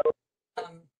shutdowns,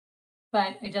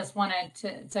 but I just wanted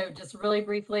to, so just really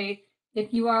briefly,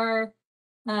 if you are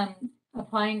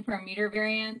applying for a meter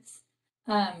variance,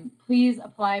 please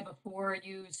apply before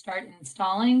you start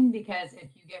installing, because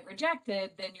if you get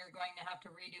rejected, then you're going to have to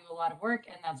redo a lot of work,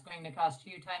 and that's going to cost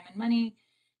you time and money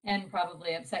and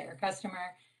probably upset your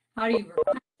customer. How do you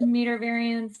request a meter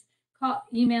variance?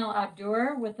 Email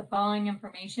Abdur with the following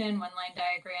information: one-line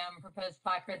diagram, proposed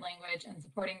placard language, and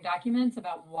supporting documents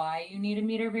about why you need a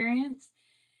meter variance.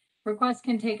 Requests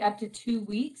can take up to 2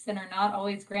 weeks and are not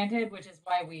always granted, which is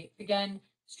why we, again,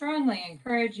 strongly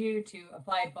encourage you to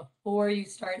apply before you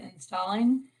start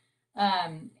installing.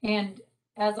 And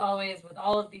as always, with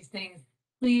all of these things,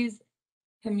 please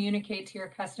communicate to your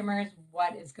customers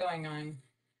what is going on.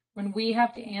 When we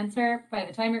have to answer, by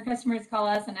the time your customers call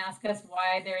us and ask us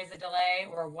why there is a delay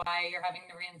or why you're having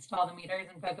to reinstall the meters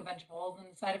and poke a bunch of holes in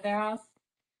the side of their house,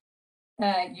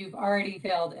 you've already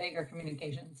failed at your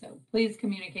communication. So please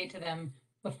communicate to them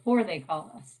before they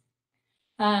call us.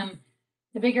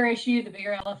 The bigger issue, the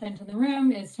bigger elephant in the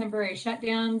room, is temporary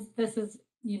shutdowns. This is,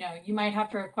 you might have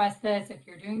to request this if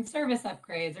you're doing service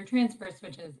upgrades or transfer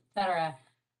switches, etc.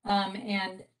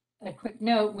 And a quick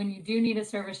note, when you do need a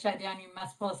service shutdown, you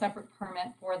must pull a separate permit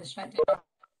for the shutdown.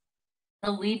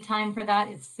 The lead time for that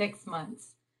is 6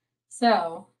 months.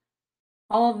 So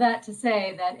all of that to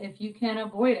say that if you can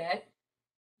avoid it,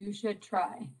 you should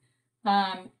try.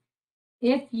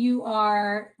 If you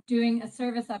are doing a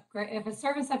service upgrade, if a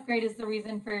service upgrade is the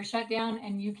reason for your shutdown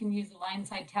and you can use a line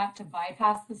side tap to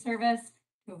bypass the service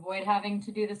to avoid having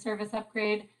to do the service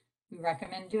upgrade, we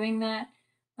recommend doing that.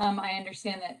 I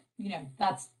understand that,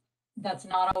 that's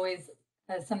not always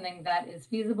something that is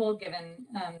feasible given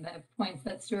the points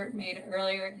that Stuart made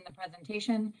earlier in the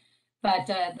presentation, but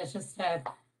that's just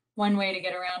one way to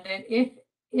get around it.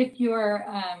 If your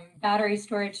battery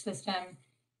storage system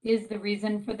is the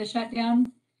reason for the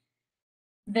shutdown,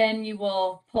 then you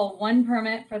will pull one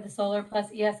permit for the solar plus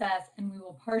ESS, and we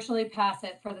will partially pass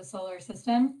it for the solar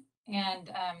system. And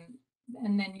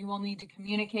then you will need to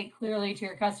communicate clearly to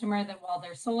your customer that while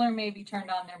their solar may be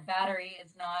turned on, their battery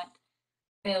is not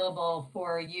available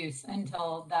for use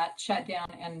until that shutdown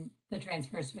and the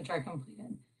transfer switch are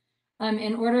completed.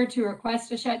 In order to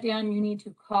request a shutdown, you need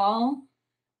to call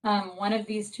one of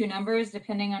these two numbers,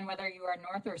 depending on whether you are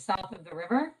north or south of the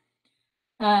river,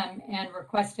 and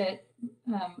request it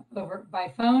over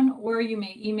by phone, or you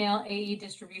may email AE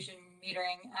Distribution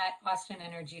Metering at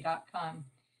austinenergy.com.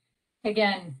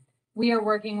 Again, we are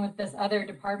working with this other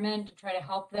department to try to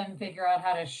help them figure out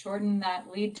how to shorten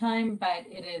that lead time, but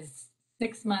it is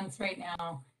 6 months right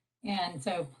now. And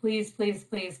so please, please,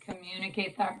 please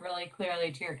communicate that really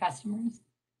clearly to your customers.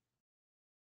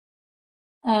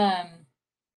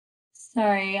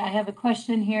 Sorry, I have a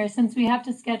question here. Since we have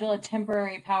to schedule a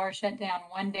temporary power shutdown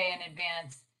 1 day in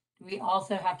advance, do we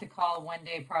also have to call 1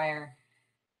 day prior?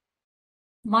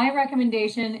 My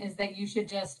recommendation is that you should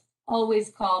just always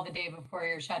call the day before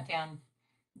your shutdown.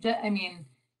 I mean,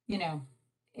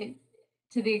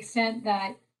 to the extent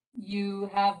that you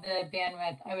have the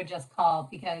bandwidth, I would just call,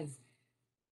 because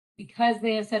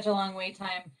they have such a long wait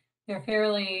time. They're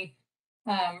fairly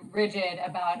rigid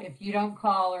about if you don't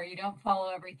call or you don't follow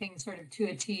everything sort of to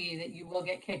a T, that you will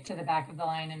get kicked to the back of the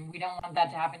line. And we don't want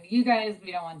that to happen to you guys.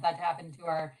 We don't want that to happen to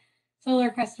our solar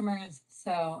customers.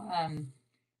 So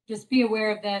just be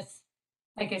aware of this.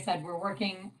 Like I said, we're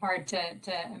working hard to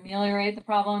ameliorate the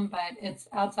problem, but it's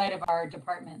outside of our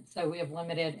department. So we have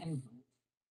limited influence.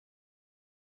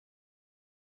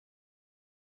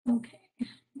 Okay,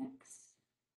 next.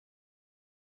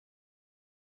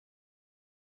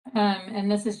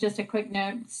 And this is just a quick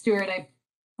note. Stuart, I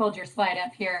pulled your slide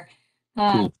up here.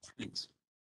 Cool, thanks.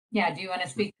 Yeah, do you want to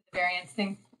speak to the variance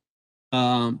thing?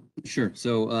 Sure.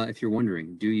 So if you're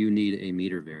wondering, do you need a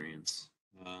meter variance?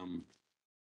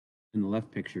 in the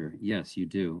left picture, yes, you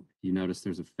do. You notice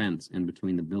there's a fence in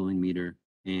between the billing meter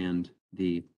and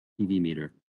the PV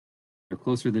meter. They're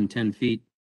closer than 10 feet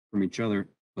from each other,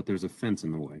 but there's a fence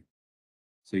in the way.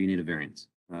 So you need a variance.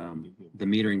 The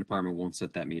metering department won't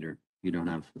set that meter. You don't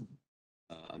have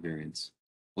a variance.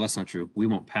 Well, that's not true. We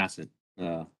won't pass it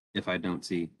if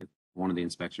one of the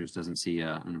inspectors doesn't see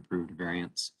an approved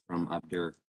variance from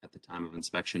UPDIR at the time of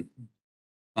inspection.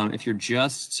 If you're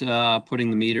just putting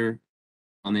the meter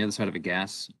on the other side of a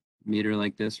gas meter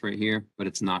like this right here, but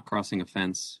it's not crossing a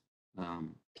fence,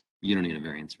 you don't need a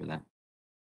variance for that.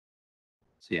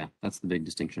 So yeah, that's the big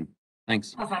distinction.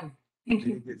 Thanks. Awesome. Thank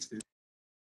you.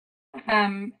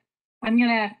 I'm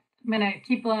gonna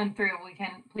keep blowing through. We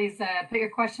can please put your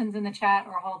questions in the chat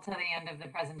or hold till the end of the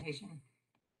presentation.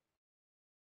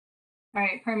 All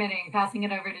right, permitting, passing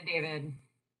it over to David.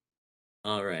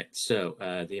 All right, so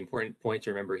the important point to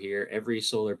remember here, every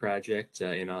solar project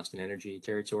in Austin Energy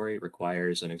territory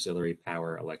requires an auxiliary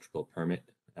power electrical permit,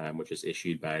 which is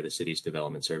issued by the city's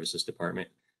Development Services Department.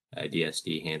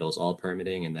 DSD handles all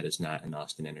permitting, and that is not an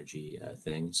Austin Energy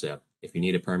thing. So if you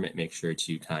need a permit, make sure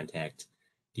to contact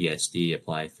DSD,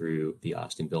 apply through the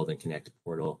Austin Build and Connect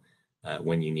portal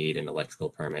when you need an electrical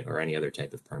permit or any other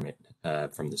type of permit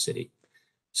from the city.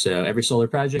 So every solar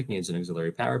project needs an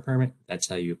auxiliary power permit. That's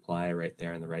how you apply right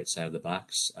there on the right side of the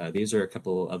box. These are a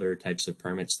couple other types of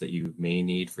permits that you may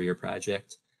need for your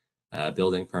project.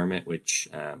 Building permit, which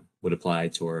would apply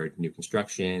toward new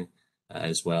construction,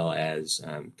 as well as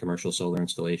commercial solar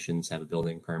installations have a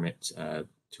building permit, to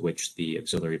which the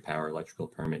auxiliary power electrical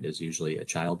permit is usually a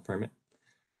child permit.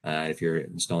 If you're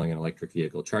installing an electric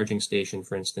vehicle charging station,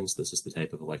 for instance, this is the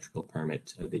type of electrical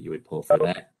permit that you would pull for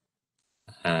that.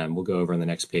 We'll go over on the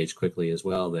next page quickly as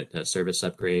well that service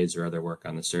upgrades or other work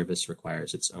on the service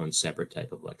requires its own separate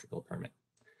type of electrical permit.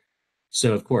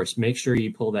 So of course, make sure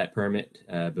you pull that permit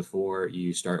before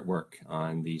you start work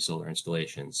on the solar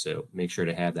installation. So make sure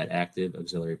to have that active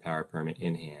auxiliary power permit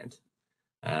in hand.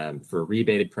 For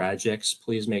rebated projects,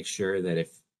 please make sure that if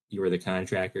you are the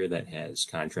contractor that has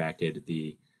contracted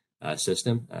the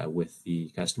system with the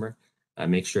customer,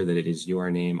 make sure that it is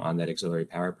your name on that auxiliary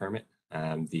power permit.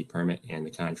 The permit and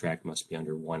the contract must be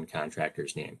under one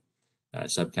contractor's name.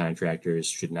 Subcontractors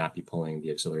should not be pulling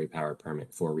the auxiliary power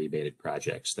permit for rebated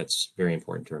projects. That's very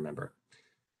important to remember.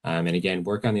 And again,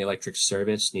 work on the electric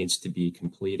service needs to be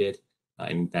completed,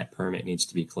 and that permit needs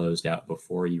to be closed out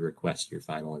before you request your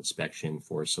final inspection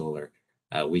for solar.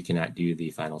 We cannot do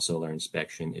the final solar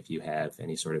inspection if you have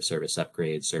any sort of service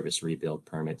upgrade, service rebuild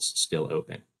permits still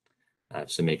open.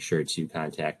 So make sure to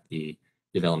contact the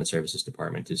Development Services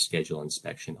Department to schedule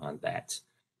inspection on that.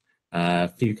 A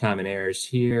few common errors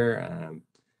here.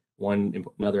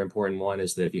 Another important one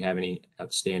is that if you have any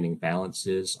outstanding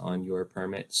balances on your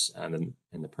permits and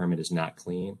the permit is not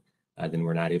clean, then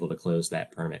we're not able to close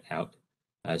that permit out.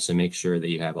 So make sure that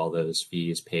you have all those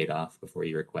fees paid off before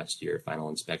you request your final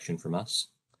inspection from us.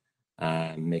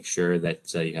 Make sure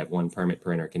that you have one permit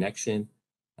per interconnection.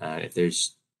 If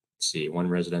there's, one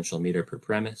residential meter per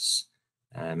premise.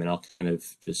 And I'll kind of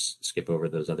just skip over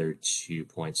those other 2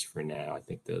 points for now. I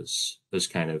think those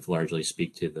kind of largely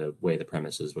speak to the way the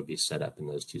premises would be set up in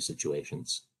those two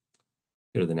situations.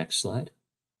 Go to the next slide.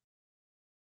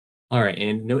 All right,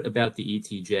 and note about the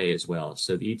ETJ as well.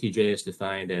 So the ETJ is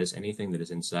defined as anything that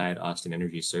is inside Austin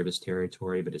Energy service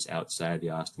territory, but is outside the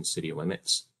Austin city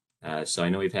limits. So I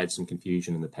know we've had some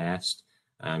confusion in the past.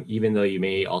 Even though you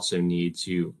may also need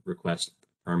to request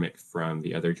permit from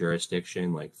the other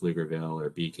jurisdiction like Pflugerville or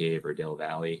Bee Cave or Dale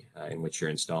Valley in which you're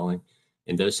installing.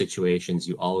 In those situations,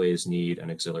 you always need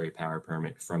an auxiliary power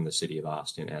permit from the city of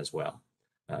Austin as well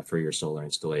for your solar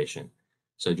installation.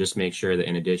 So just make sure that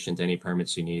in addition to any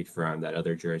permits you need from that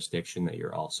other jurisdiction, that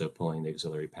you're also pulling the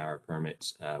auxiliary power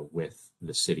permits with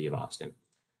the city of Austin.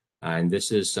 And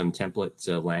this is some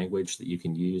template language that you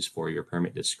can use for your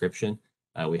permit description.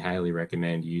 We highly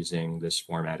recommend using this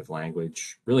format of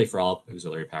language really for all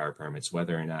auxiliary power permits,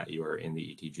 whether or not you are in the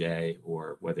ETJ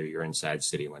or whether you're inside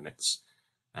city limits.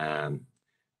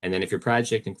 And then if your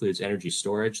project includes energy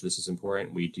storage, this is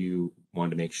important. We do want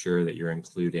to make sure that you're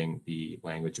including the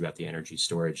language about the energy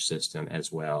storage system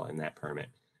as well in that permit,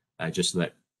 just so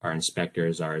that our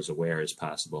inspectors are as aware as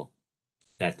possible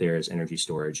that there is energy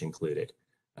storage included,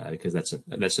 because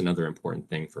that's another important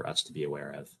thing for us to be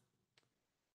aware of.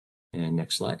 And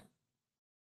next slide.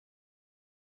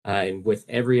 And with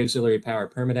every auxiliary power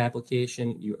permit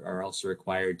application, you are also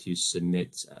required to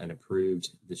submit an approved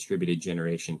distributed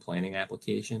generation planning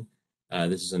application.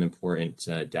 This is an important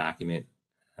document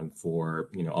for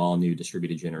all new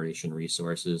distributed generation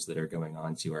resources that are going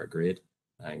onto our grid,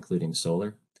 including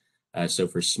solar. So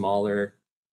for smaller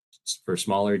for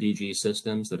smaller DG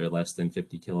systems that are less than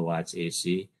 50 kilowatts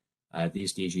AC,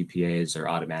 these DGPAs are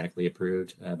automatically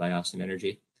approved by Austin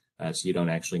Energy. So you don't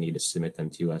actually need to submit them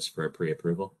to us for a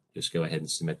pre-approval. Just go ahead and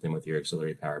submit them with your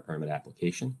auxiliary power permit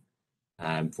application.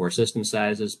 For system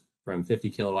sizes from 50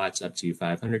 kilowatts up to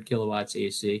 500 kilowatts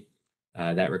AC,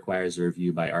 that requires a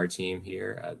review by our team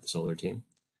here, the solar team.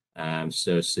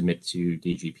 So submit to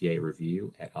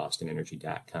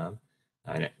dgpareview@austinenergy.com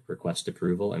and request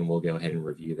approval, and we'll go ahead and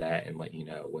review that and let you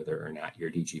know whether or not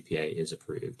your DGPA is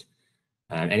approved.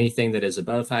 Anything that is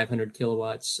above 500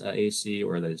 kilowatts AC,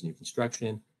 or that is new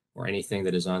construction, or anything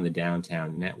that is on the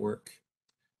downtown network,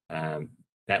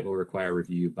 that will require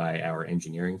review by our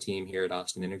engineering team here at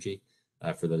Austin Energy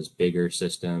for those bigger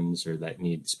systems or that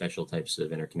need special types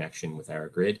of interconnection with our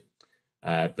grid.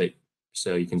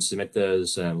 So you can submit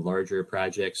those larger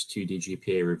projects to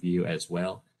DGPA review as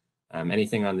well.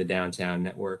 Anything on the downtown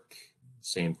network,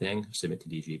 same thing, submit to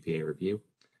DGPA review.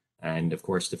 And of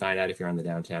course, to find out if you're on the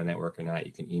downtown network or not,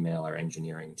 you can email our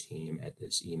engineering team at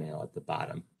this email at the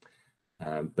bottom.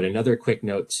 But another quick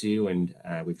note too, and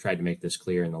we've tried to make this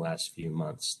clear in the last few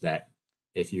months, that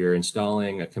if you're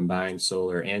installing a combined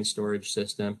solar and storage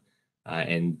system,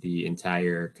 and the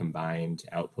entire combined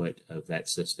output of that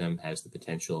system has the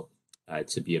potential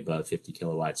to be above 50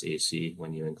 kilowatts AC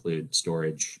when you include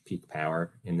storage peak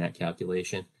power in that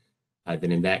calculation,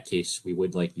 then in that case, we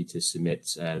would like you to submit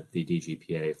the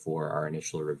DGPA for our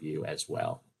initial review as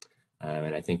well.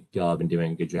 And I think y'all have been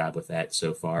doing a good job with that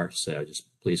so far. So just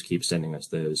please keep sending us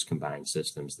those combined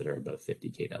systems that are above 50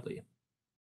 kW.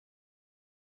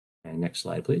 And next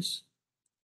slide, please.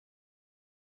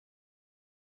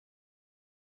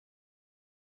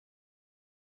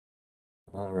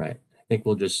 All right. I think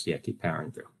we'll just, keep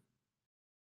powering through.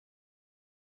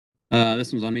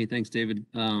 This one's on me. Thanks, David.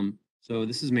 So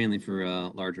this is mainly for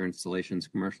larger installations,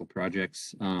 commercial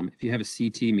projects. If you have a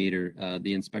CT meter,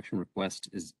 the inspection request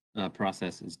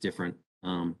process is different.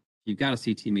 If you've got a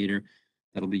CT meter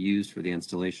that'll be used for the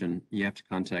installation, you have to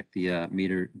contact the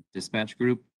meter dispatch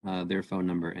group. Their phone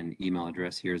number and email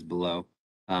address here is below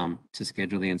to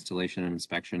schedule the installation and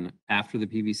inspection after the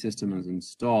PV system is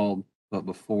installed, but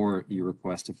before you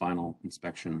request a final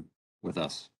inspection with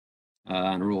us.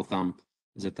 And a rule of thumb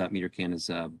is if that meter can is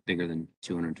bigger than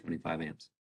 225 amps.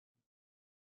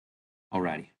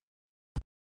 Alrighty.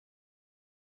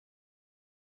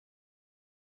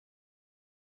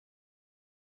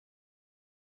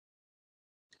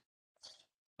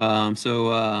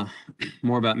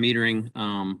 More about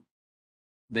metering.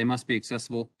 They must be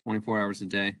accessible 24 hours a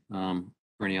day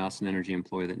for any Austin Energy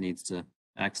employee that needs to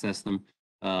access them.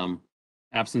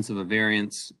 Absence of a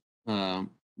variance,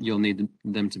 you'll need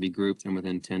them to be grouped and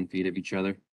within 10 feet of each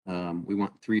other. We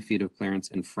want 3 feet of clearance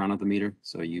in front of the meter.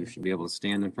 So you should be able to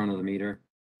stand in front of the meter,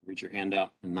 reach your hand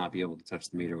out, and not be able to touch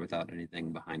the meter without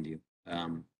anything behind you.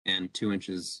 And 2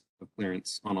 inches of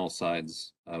clearance on all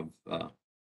sides of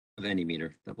any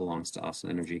meter that belongs to Austin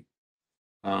Energy.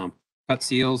 Cut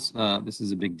seals, this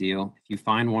is a big deal. If you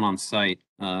find one on site,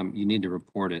 you need to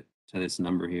report it to this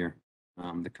number here,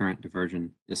 the current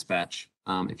diversion dispatch.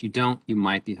 If you don't, you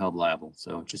might be held liable.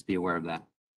 So just be aware of that.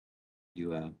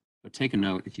 You take a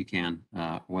note if you can,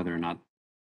 whether or not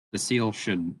the seal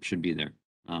should be there.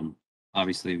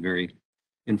 Obviously, very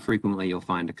infrequently you'll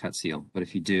find a cut seal, but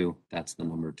if you do, that's the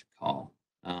number to call.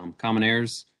 Common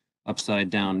errors, upside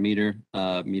down meter.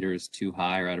 Meter is too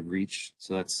high or out of reach,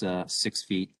 so that's 6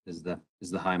 feet is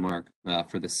the high mark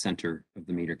for the center of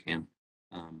the meter can.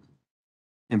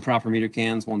 Improper meter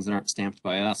cans, ones that aren't stamped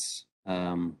by us.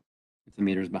 If the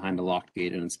meter is behind a locked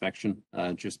gate at inspection,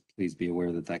 just please be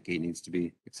aware that that gate needs to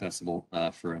be accessible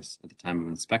for us at the time of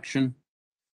inspection.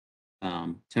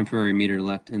 Temporary meter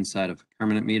left inside of a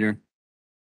permanent meter.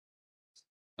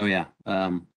 Oh yeah.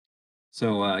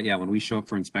 When we show up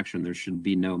for inspection, there should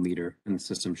be no meter and the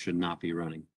system should not be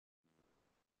running.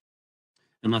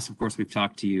 Unless, of course, we've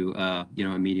talked to you,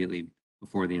 immediately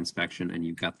before the inspection and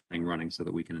you've got the thing running so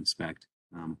that we can inspect.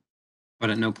 But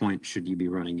at no point should you be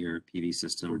running your PV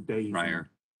system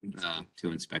prior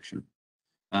to inspection.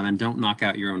 And don't knock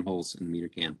out your own holes in the meter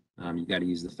can. You got to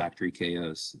use the factory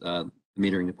KOs. The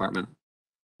metering department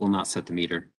will not set the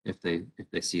meter if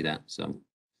they see that.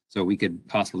 So we could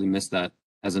possibly miss that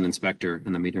as an inspector,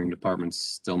 and the metering department's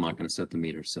still not going to set the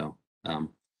meter. So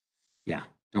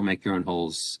don't make your own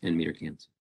holes in meter cans.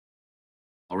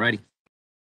 Alrighty.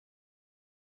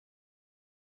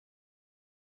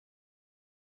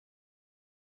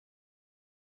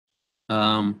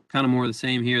 Kind of more of the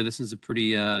same here. This is a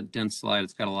pretty dense slide.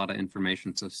 It's got a lot of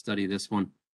information, so study this one.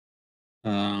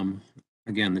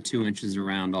 Again, the 2 inches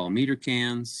around all meter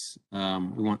cans. We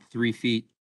want 3 feet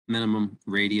minimum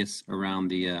radius around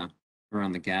the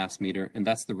gas meter, and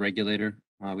that's the regulator.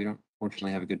 We don't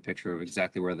fortunately have a good picture of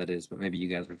exactly where that is, but maybe you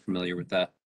guys are familiar with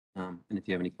that. And if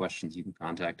you have any questions, you can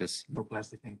contact us. No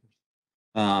plastic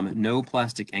anchors. No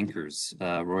plastic anchors,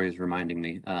 Roy is reminding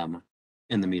me,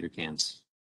 in the meter cans.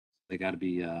 They got to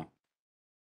be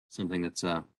something that's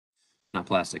not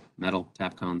plastic, metal,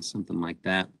 tap cons, something like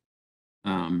that.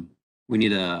 We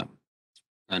need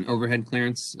an overhead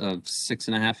clearance of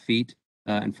 6.5 feet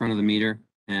in front of the meter,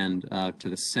 and to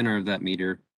the center of that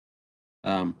meter,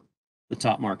 the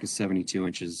top mark is 72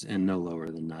 inches and no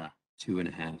lower than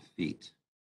 2.5 feet.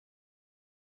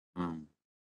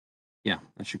 Yeah,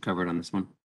 that should cover it on this one.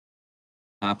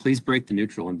 Please break the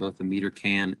neutral in both the meter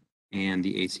can and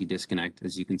the AC disconnect.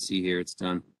 As you can see here, it's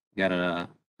done. You got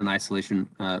an isolation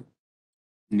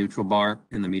neutral bar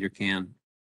in the meter can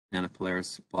and a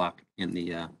Polaris block in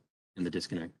the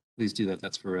disconnect. Please do that.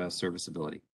 That's for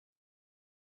serviceability.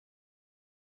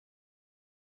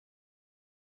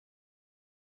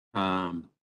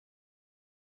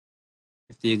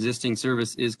 If the existing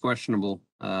service is questionable,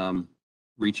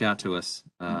 reach out to us.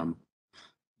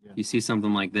 If you see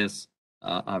something like this,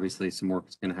 obviously some work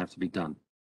is going to have to be done.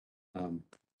 So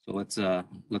let's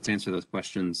answer those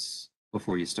questions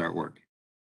before you start work.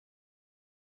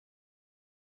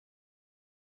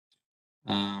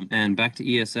 And back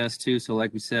to ESS too. So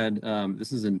like we said,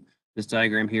 this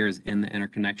diagram here is in the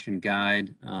interconnection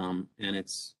guide, and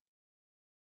it's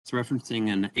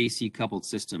referencing an AC coupled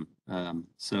system.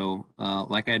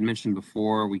 Like I had mentioned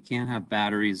before, we can't have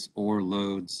batteries or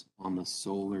loads on the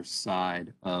solar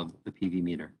side of the PV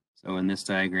meter. So in this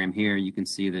diagram here, you can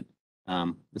see that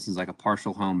this is like a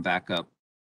partial home backup,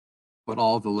 but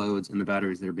all of the loads and the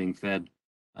batteries that are being fed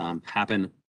happen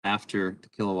after the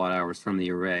kilowatt hours from the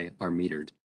array are metered.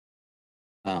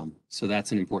 So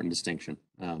that's an important distinction.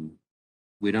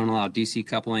 We don't allow DC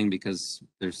coupling because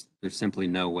there's simply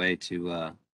no way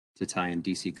to tie in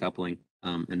DC coupling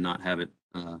and not have it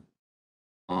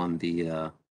on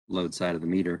the load side of the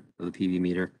meter, or the PV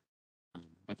meter.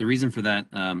 But the reason for that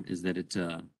is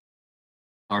that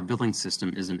our billing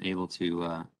system isn't able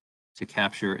to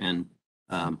capture and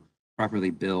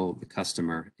properly bill the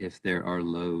customer if there are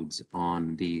loads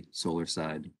on the solar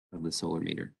side of the solar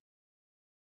meter.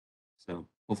 So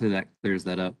hopefully that clears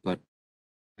that up. But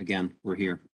again, we're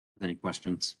here with any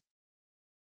questions.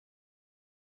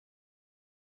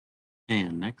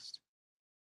 And next.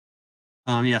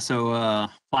 So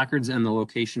placards and the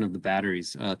location of the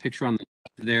batteries. Picture on the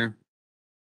left there.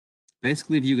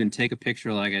 Basically, if you can take a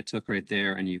picture like I took right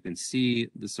there and you can see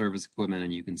the service equipment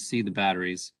and you can see the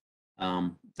batteries,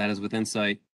 that is within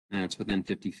sight and it's within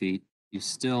 50 feet. You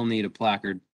still need a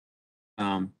placard,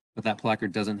 but that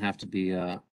placard doesn't have to be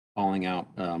calling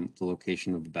out the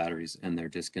location of the batteries and their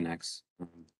disconnects.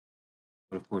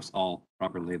 But of course, all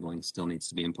proper labeling still needs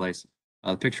to be in place.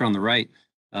 The picture on the right,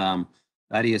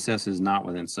 that ESS is not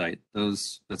within sight.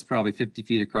 That's probably 50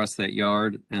 feet across that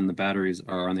yard, and the batteries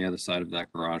are on the other side of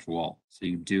that garage wall. So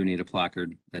you do need a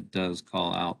placard that does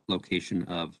call out location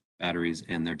of batteries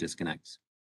and their disconnects.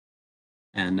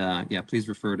 And yeah, please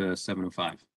refer to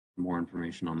 705 for more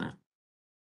information on that.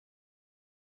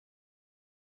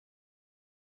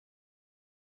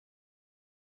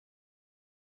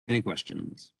 Any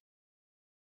questions?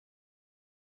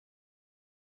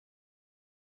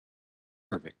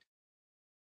 Perfect.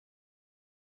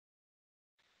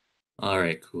 All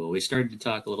right, cool. We started to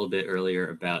talk a little bit earlier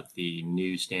about the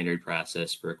new standard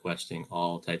process for requesting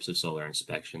all types of solar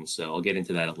inspections. So I'll get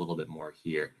into that a little bit more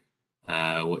here.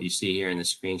 What you see here in the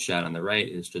screenshot on the right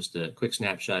is just a quick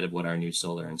snapshot of what our new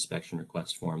solar inspection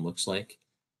request form looks like.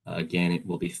 Again, it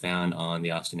will be found on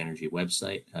the Austin Energy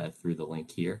website through the link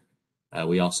here.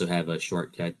 We also have a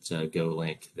shortcut Go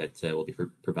link that we'll be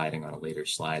providing on a later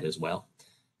slide as well.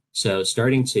 So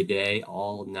starting today,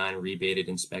 all non-rebated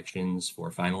inspections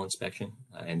for final inspection,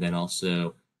 and then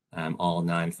also all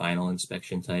non-final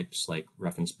inspection types like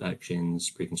rough inspections,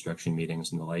 pre-construction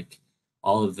meetings, and the like,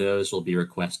 all of those will be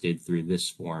requested through this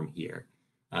form here.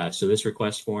 So this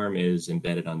request form is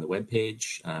embedded on the web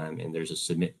page, and there's a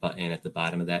submit button at the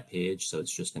bottom of that page. So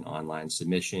it's just an online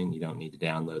submission. You don't need to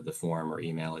download the form or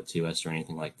email it to us or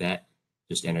anything like that.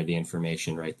 Just enter the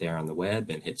information right there on the web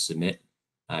and hit submit.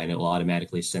 And it will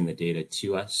automatically send the data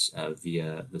to us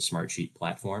via the Smartsheet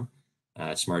platform.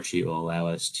 Smartsheet will allow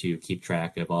us to keep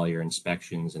track of all your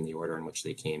inspections in the order in which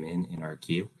they came in our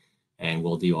queue. And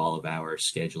we'll do all of our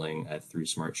scheduling through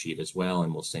Smartsheet as well,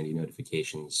 and we'll send you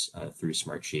notifications through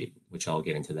Smartsheet, which I'll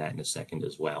get into that in a second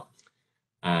as well.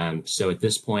 So at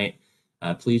this point,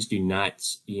 Please do not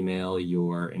email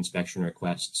your inspection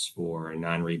requests for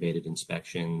non-rebated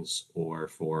inspections or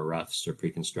for roughs or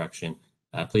pre-construction.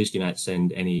 Please do not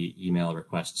send any email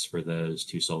requests for those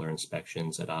to solar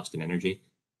inspections at Austin Energy.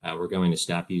 We're going to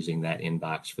stop using that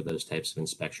inbox for those types of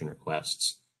inspection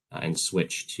requests and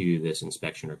switch to this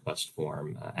inspection request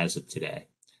form as of today.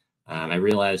 I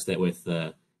realize that with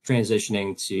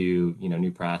transitioning to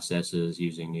new processes,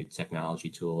 using new technology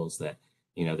tools, that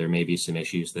there may be some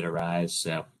issues that arise.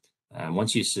 So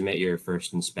once you submit your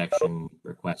first inspection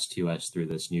request to us through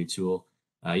this new tool,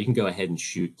 you can go ahead and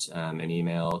shoot an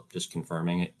email just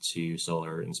confirming it to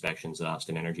Solar Inspections at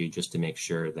Austin Energy, just to make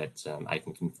sure that I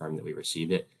can confirm that we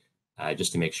received it,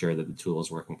 just to make sure that the tool is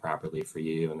working properly for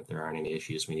you and that there aren't any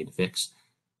issues we need to fix.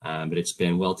 But it's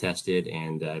been well tested,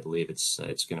 and I believe it's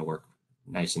going to work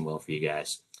nice and well for you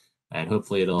guys. And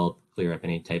hopefully it'll clear up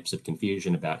any types of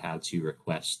confusion about how to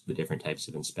request the different types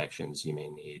of inspections you may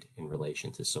need in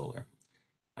relation to solar.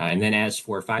 And then as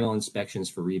for final inspections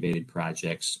for rebated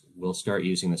projects, we'll start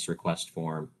using this request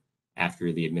form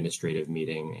after the administrative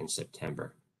meeting in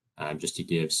September, just to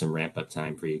give some ramp up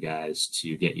time for you guys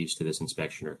to get used to this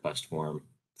inspection request form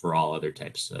for all other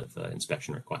types of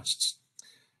inspection requests.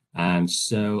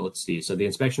 So let's see. So the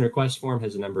inspection request form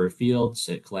has a number of fields.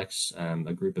 It collects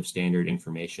a group of standard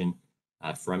information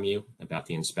from you about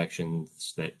the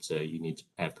inspections that you need to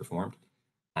have performed.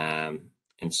 And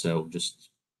so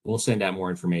we'll send out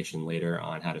more information later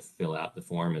on how to fill out the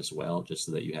form as well, just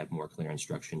so that you have more clear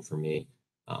instruction from me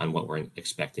on what we're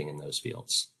expecting in those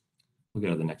fields. We'll go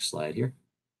to the next slide here.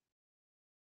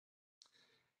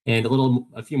 And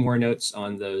a few more notes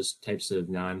on those types of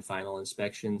non-final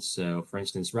inspections. So for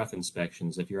instance, rough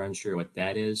inspections, if you're unsure what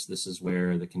that is, this is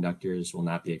where the conductors will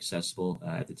not be accessible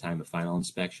at the time of final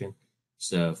inspection.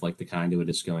 So if like the conduit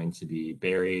is going to be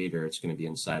buried or it's going to be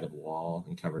inside of a wall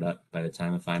and covered up by the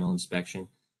time of final inspection,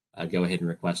 go ahead and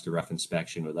request a rough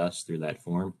inspection with us through that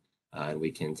form. And we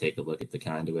can take a look at the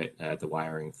conduit, the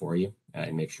wiring for you,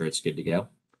 and make sure it's good to go.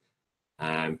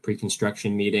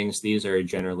 Pre-construction meetings, these are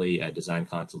generally design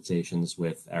consultations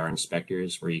with our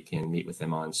inspectors where you can meet with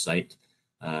them on site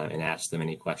and ask them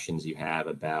any questions you have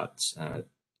about how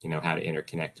to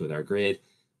interconnect with our grid,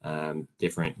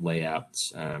 different layout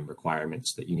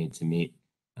requirements that you need to meet,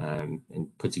 and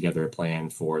put together a plan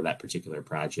for that particular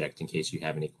project in case you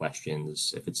have any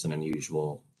questions if it's an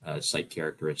unusual site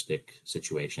characteristic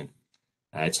situation.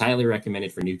 It's highly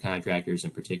recommended for new contractors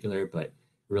in particular, but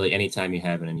really anytime you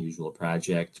have an unusual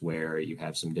project where you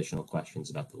have some additional questions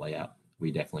about the layout,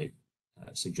 we definitely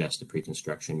suggest a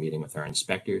pre-construction meeting with our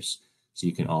inspectors. So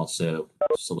you can also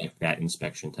select that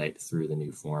inspection type through the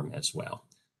new form as well.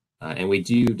 And we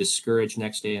do discourage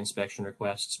next day inspection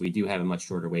requests. We do have a much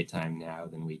shorter wait time now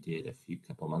than we did a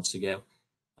couple months ago,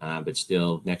 but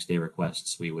still next day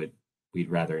requests, we'd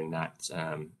rather not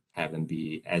have them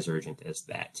be as urgent as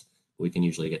that. We can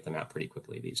usually get them out pretty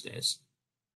quickly these days.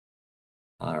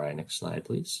 All right, next slide,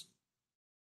 please.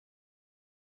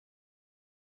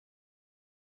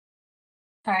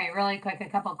 Sorry, really quick, a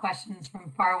couple questions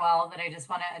from Farwell that I just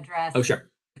want to address. Oh,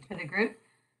 sure. For the group.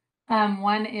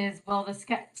 One is, will the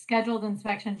scheduled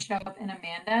inspection show up in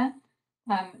Amanda?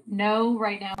 No,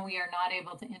 right now we are not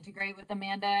able to integrate with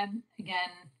Amanda. Again,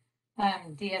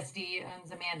 DSD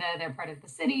owns Amanda. They're part of the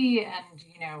city, and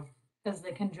because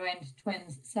the conjoined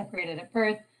twins separated at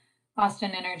birth,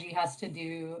 Austin Energy has to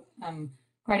do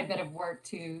quite a bit of work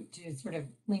to sort of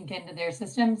link into their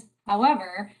systems.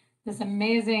 However, this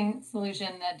amazing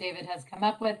solution that David has come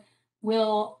up with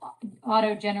will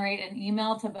auto-generate an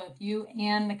email to both you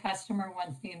and the customer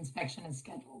once the inspection is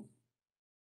scheduled.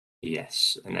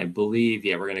 Yes, and I believe,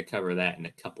 we're going to cover that in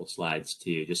a couple slides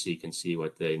too, just so you can see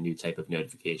what the new type of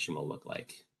notification will look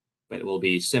like. But it will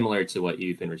be similar to what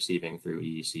you've been receiving through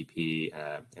EECP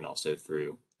and also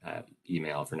through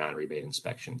email for non-rebate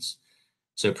inspections.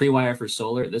 So pre-wire for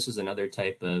solar, this is another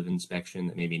type of inspection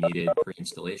that may be needed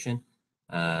pre-installation.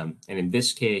 And in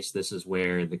this case, this is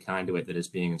where the conduit that is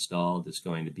being installed is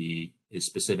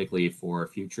specifically for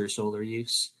future solar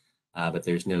use, but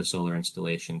there's no solar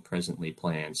installation presently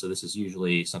planned. So this is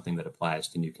usually something that applies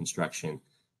to new construction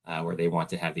where they want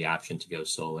to have the option to go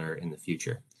solar in the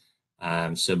future.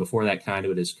 So before that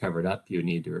conduit is covered up, you would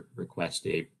need to request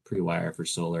a pre-wire for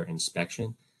solar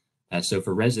inspection. So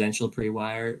for residential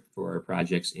pre-wire for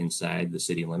projects inside the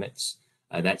city limits,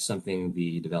 that's something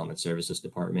the Development Services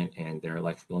Department and their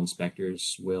electrical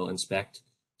inspectors will inspect.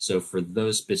 So for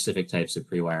those specific types of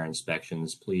pre-wire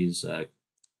inspections, please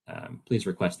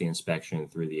request the inspection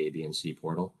through the AB&C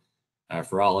portal.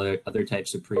 For all other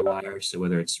types of pre-wire, so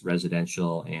whether it's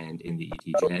residential and in the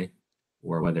ETJ,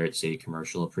 or whether it's a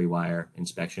commercial pre-wire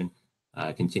inspection,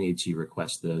 continue to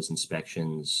request those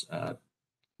inspections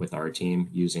with our team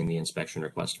using the inspection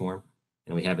request form.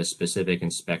 And we have a specific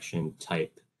inspection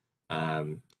type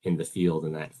in the field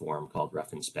in that form called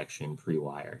rough inspection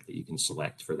pre-wire that you can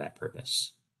select for that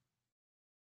purpose.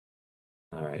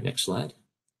 All right, next slide.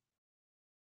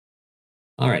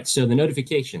 All right, so the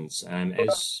notifications,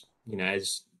 as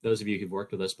those of you who've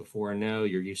worked with us before know,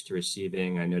 you're used to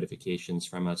receiving notifications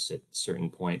from us at certain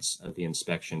points of the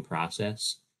inspection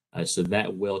process. So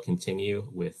that will continue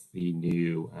with the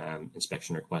new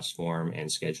inspection request form and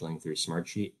scheduling through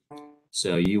Smartsheet.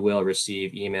 So you will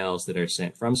receive emails that are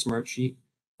sent from Smartsheet.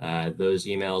 Those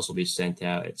emails will be sent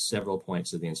out at several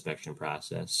points of the inspection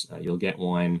process. You'll get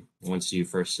one once you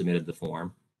first submitted the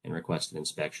form and requested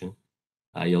inspection.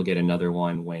 You'll get another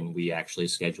one when we actually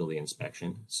schedule the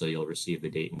inspection. So you'll receive the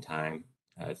date and time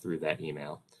through that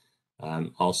email.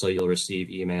 Also, you'll receive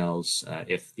emails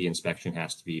if the inspection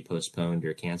has to be postponed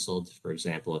or canceled. For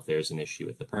example, if there's an issue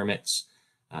with the permits,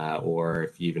 or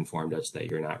if you've informed us that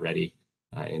you're not ready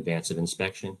in advance of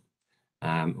inspection,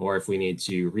 or if we need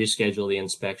to reschedule the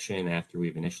inspection after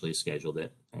we've initially scheduled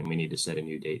it and we need to set a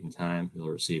new date and time, you'll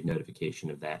receive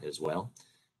notification of that as well.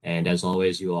 And as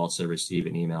always, you'll also receive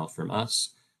an email from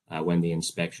us when the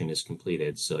inspection is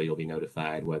completed. So you'll be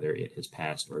notified whether it has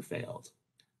passed or failed.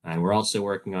 And we're also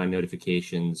working on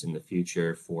notifications in the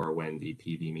future for when the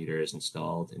PV meter is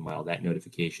installed. And while that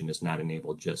notification is not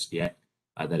enabled just yet,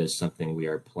 that is something we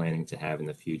are planning to have in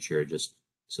the future, just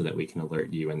so that we can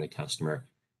alert you and the customer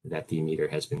that the meter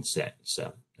has been set.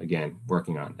 So again,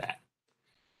 working on that.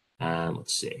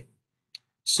 Let's see.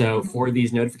 So for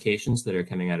these notifications that are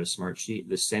coming out of Smartsheet,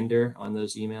 the sender on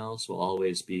those emails will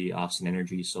always be Austin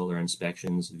Energy Solar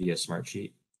Inspections via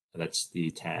Smartsheet. That's the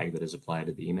tag that is applied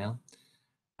to the email.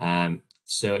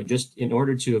 So just in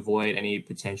order to avoid any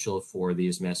potential for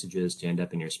these messages to end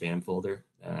up in your spam folder,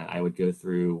 I would go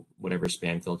through whatever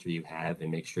spam filter you have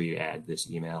and make sure you add this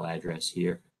email address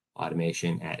here,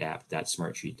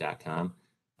 automation@app.smartsheet.com,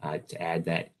 to add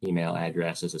that email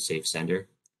address as a safe sender.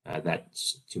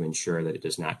 That's to ensure that it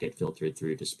does not get filtered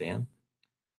through to spam.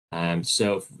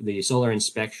 So the solar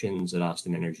inspections at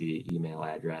Austin Energy email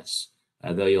address,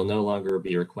 though you'll no longer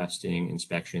be requesting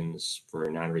inspections for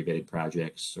non-rebated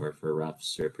projects or for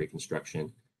roughs or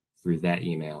pre-construction through that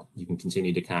email, you can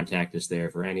continue to contact us there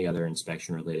for any other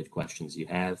inspection-related questions you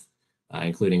have,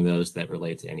 including those that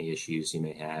relate to any issues you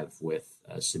may have with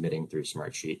submitting through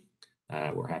Smartsheet.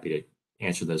 We're happy to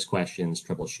answer those questions,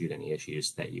 troubleshoot any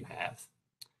issues that you have.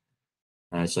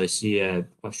 So I see a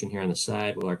question here on the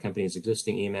side. Will our company's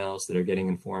existing emails that are getting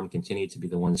informed continue to be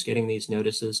the ones getting these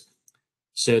notices?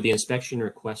 So the inspection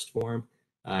request form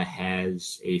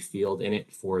has a field in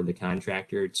it for the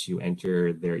contractor to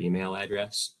enter their email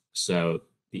address. So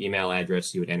the email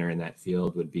address you would enter in that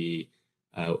field would be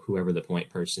whoever the point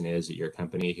person is at your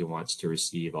company who wants to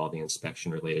receive all the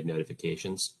inspection related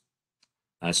notifications.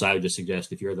 So I would just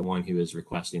suggest if you're the one who is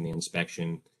requesting the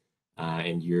inspection,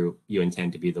 and you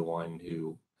intend to be the one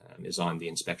who is on the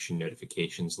inspection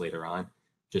notifications later on,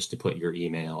 just to put your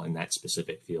email in that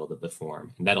specific field of the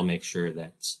form. And that'll make sure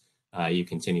that you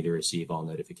continue to receive all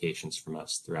notifications from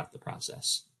us throughout the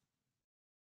process.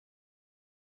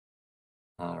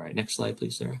 All right, next slide,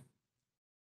 please, Sarah.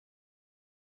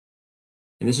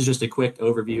 And this is just a quick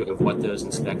overview of what those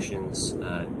inspections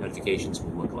notifications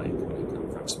will look like when they come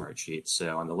from Smartsheet.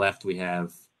 So on the left, we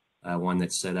have one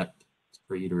that's set up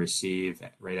for you to receive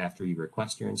right after you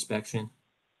request your inspection.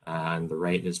 On the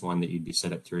right is one that you'd be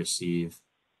set up to receive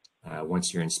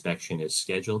once your inspection is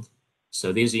scheduled.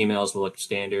 So these emails will look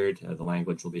standard, the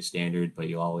language will be standard, but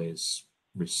you always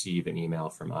receive an email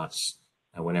from us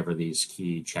whenever these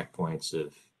key checkpoints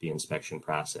of the inspection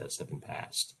process have been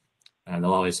passed. And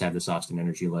they'll always have this Austin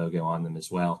Energy logo on them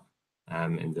as well.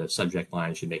 And the subject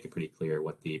line should make it pretty clear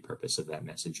what the purpose of that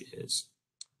message is.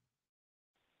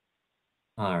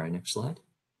 All right, next slide.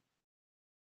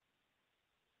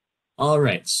 All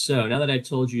right, so now that I've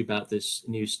told you about this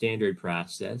new standard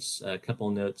process, a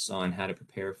couple notes on how to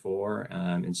prepare for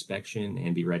inspection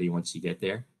and be ready once you get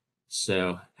there.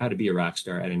 So how to be a rock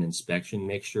star at an inspection: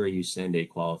 make sure you send a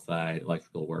qualified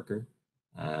electrical worker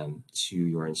to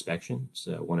your inspection,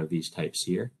 so one of these types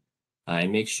here.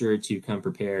 And make sure to come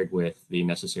prepared with the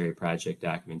necessary project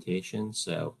documentation.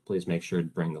 So please make sure to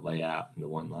bring the layout and the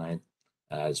one line,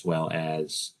 as well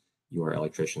as your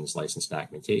electrician's license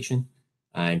documentation.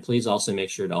 And please also make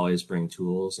sure to always bring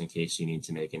tools in case you need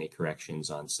to make any corrections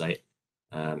on site.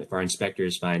 If our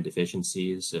inspectors find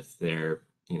deficiencies, if they're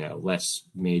less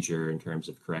major in terms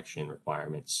of correction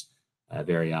requirements,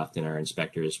 very often our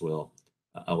inspectors will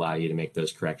allow you to make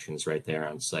those corrections right there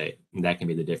on site. And that can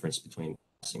be the difference between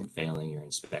passing or failing your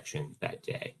inspection that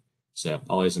day. So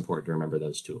always important to remember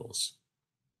those tools.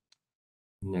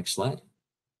 Next slide.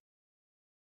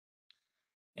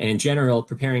 And in general,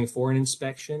 preparing for an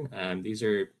inspection, these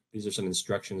are some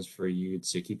instructions for you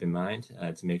to keep in mind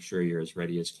to make sure you're as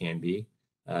ready as can be.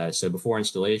 So before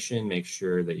installation, make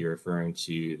sure that you're referring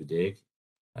to the dig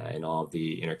and all of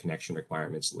the interconnection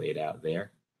requirements laid out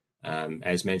there.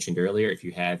 As mentioned earlier, if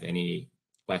you have any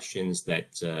questions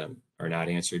that are not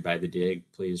answered by the dig,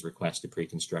 please request a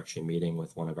pre-construction meeting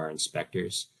with one of our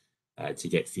inspectors to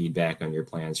get feedback on your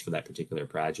plans for that particular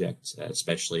project,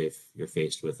 especially if you're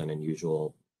faced with an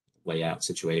unusual layout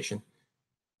situation.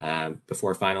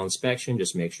 Before final inspection,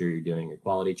 just make sure you're doing your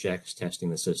quality checks, testing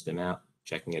the system out,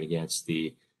 checking it against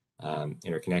the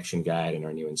interconnection guide and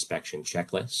our new inspection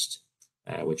checklist,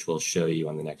 which we'll show you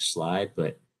on the next slide.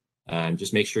 But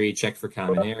just make sure you check for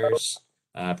common errors,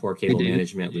 poor cable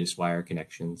management, loose wire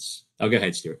connections. Oh, go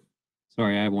ahead, Stuart.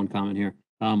 Sorry, I have one comment here.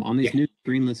 On these new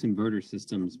screenless inverter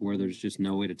systems where there's just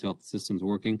no way to tell if the system's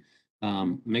working,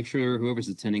 make sure whoever's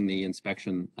attending the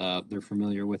inspection, they're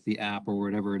familiar with the app or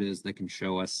whatever it is that can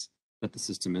show us that the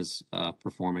system is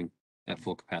performing at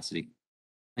full capacity.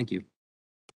 Thank you.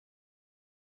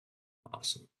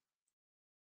 Awesome.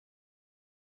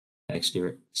 Thanks,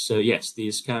 Stuart. So yes,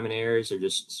 these common errors are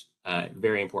just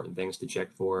very important things to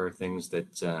check for, things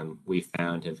that we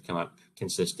found have come up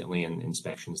consistently in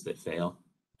inspections that fail.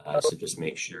 So just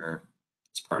make sure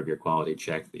it's part of your quality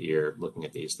check that you're looking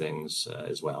at these things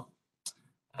as well.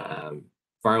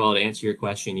 Farwell, to answer your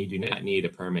question, you do not need a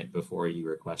permit before you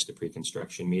request a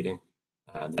pre-construction meeting.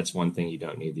 That's one thing you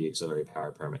don't need the auxiliary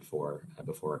power permit for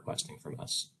before requesting from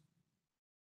us.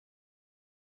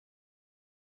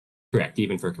 Correct,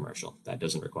 even for commercial, that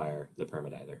doesn't require the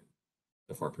permit either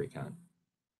before pre-con.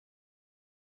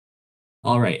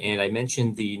 All right, and I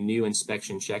mentioned the new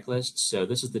inspection checklist. So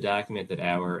this is the document that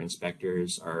our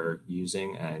inspectors are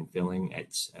using and filling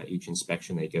at each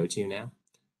inspection they go to now.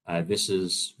 This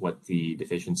is what the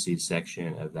deficiencies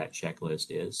section of that checklist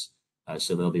is.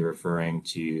 So they'll be referring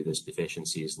to this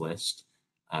deficiencies list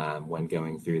when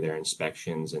going through their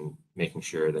inspections and making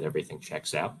sure that everything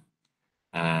checks out.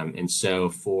 And so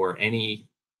for any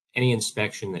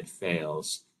inspection that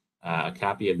fails, a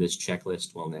copy of this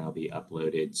checklist will now be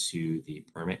uploaded to the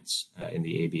permits in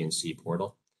the AB&C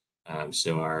portal.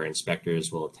 So our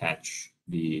inspectors will attach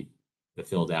the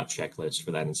filled out checklist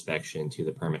for that inspection to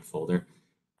the permit folder.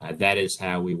 That is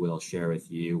how we will share with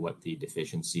you what the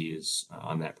deficiencies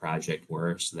on that project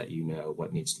were so that you know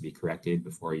what needs to be corrected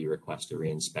before you request a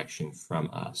reinspection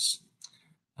from us.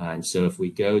 And so if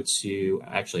we go to,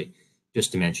 actually,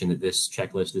 just to mention that this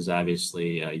checklist is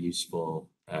obviously a useful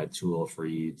tool for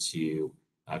you to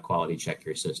quality check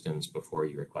your systems before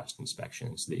you request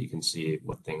inspections so that you can see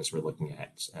what things we're looking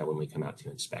at when we come out to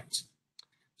inspect.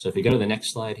 So if we go to the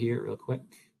next slide here real quick,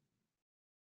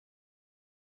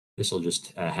 this will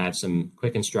just have some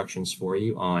quick instructions for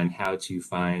you on how to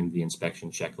find the inspection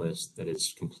checklist that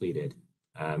is completed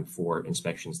for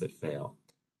inspections that fail.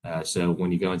 So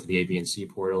when you go into the AB&C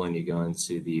portal and you go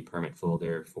into the permit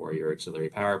folder for your auxiliary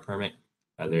power permit,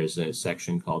 there's a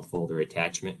section called folder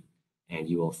attachment, and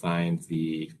you will find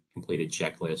the completed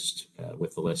checklist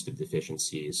with the list of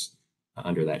deficiencies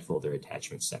under that folder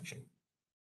attachment section.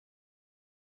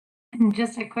 And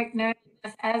just a quick note,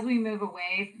 as we move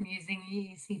away from using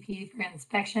EECP for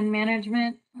inspection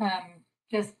management,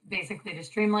 just basically to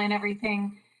streamline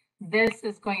everything, this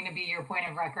is going to be your point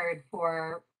of record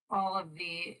for all of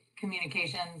the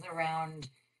communications around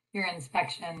your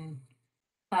inspection.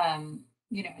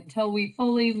 You know, until we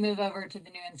fully move over to the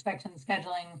new inspection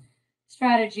scheduling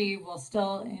strategy, we'll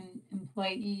still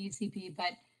employ EECP,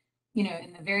 but you know,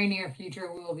 in the very near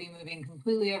future, we will be moving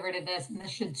completely over to this, and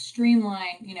this should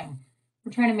streamline, you know,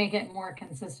 we're trying to make it more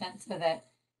consistent so that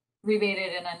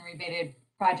rebated and unrebated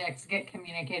projects get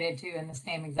communicated to in the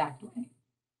same exact way.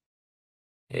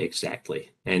 Exactly.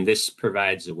 And this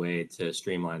provides a way to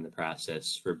streamline the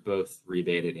process for both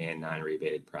rebated and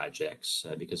non-rebated projects,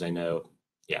 because I know,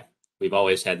 yeah, we've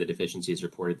always had the deficiencies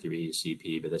reported through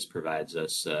EECP, but this provides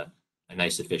us a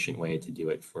nice, efficient way to do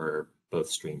it for both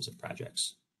streams of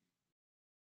projects.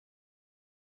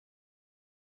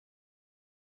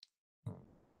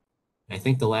 I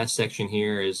think the last section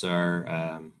here is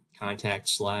our contact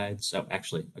slides. So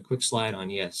actually, a quick slide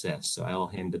on ESS. So I'll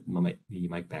hand the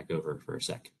mic back over for a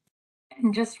sec.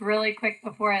 And just really quick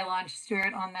before I launch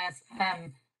Stuart on this,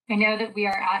 I know that we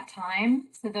are at time.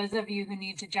 So those of you who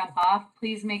need to jump off,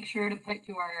 please make sure to put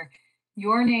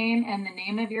your name and the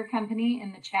name of your company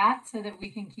in the chat so that we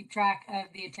can keep track of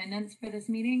the attendance for this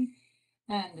meeting.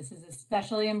 And this is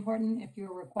especially important if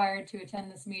you're required to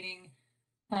attend this meeting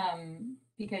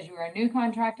because you are a new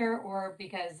contractor or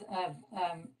because of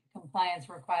compliance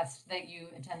request that you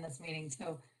attend this meeting.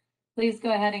 So please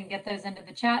go ahead and get those into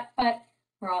the chat, but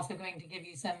we're also going to give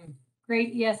you some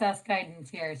great ESS guidance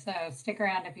here. So stick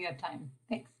around if you have time.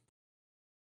 Thanks.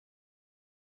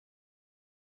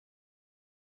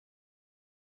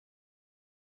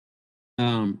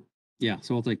 Yeah,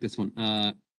 so I'll take this one.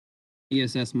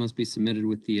 ESS must be submitted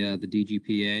with the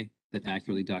DGPA that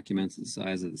accurately documents the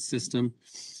size of the system.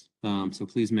 So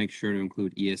please make sure to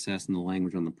include ESS in the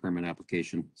language on the permit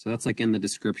application. So that's like in the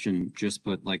description, just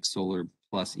put like solar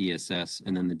plus ESS,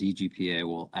 and then the DGPA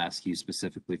will ask you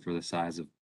specifically for the size of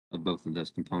both of those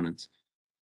components.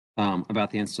 About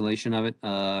the installation of it,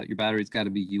 your battery's got to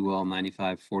be UL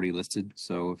 9540 listed.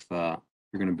 So if you're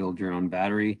going to build your own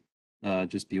battery,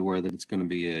 just be aware that it's going to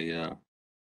be a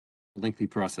lengthy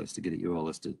process to get it UL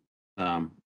listed.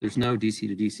 There's no DC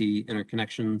to DC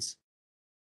interconnections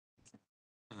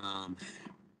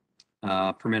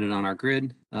permitted on our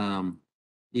grid.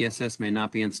 ESS may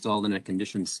not be installed in a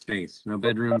conditioned space. No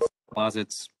bedrooms,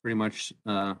 closets, pretty much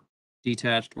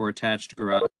detached or attached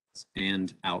garages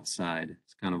and outside.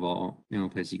 It's kind of all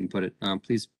place you can put it.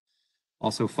 Please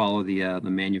also follow the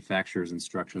manufacturer's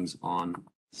instructions on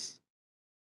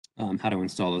how to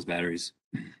install those batteries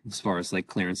as far as like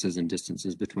clearances and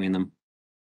distances between them.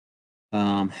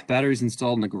 Batteries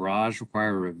installed in the garage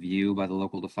require a review by the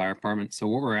local fire department. So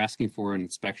what we're asking for an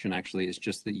inspection actually is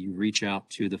just that you reach out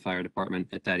to the fire department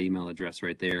at that email address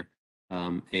right there,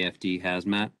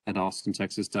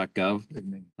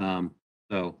 afdhazmat@austintexas.gov.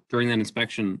 So during that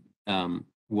inspection,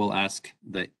 we'll ask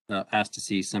to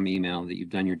see some email that you've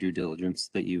done your due diligence,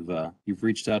 that you've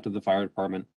reached out to the fire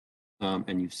department,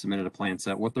 and you've submitted a plan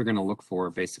set. What they're going to look for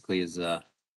basically is the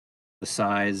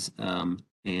size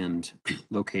and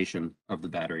location of the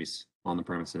batteries on the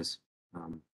premises.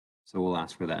 So we'll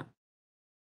ask for that.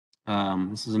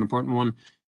 This is an important one.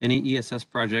 Any ESS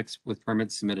projects with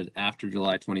permits submitted after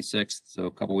July 26th, so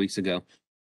a couple weeks ago,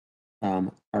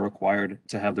 are required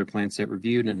to have their plan set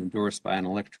reviewed and endorsed by an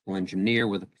electrical engineer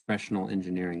with a professional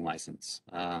engineering license.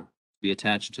 Be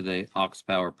attached to the aux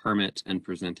power permit and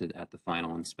presented at the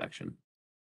final inspection.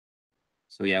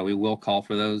 So yeah, we will call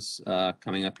for those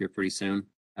coming up here pretty soon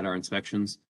at our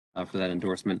inspections for that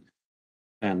endorsement,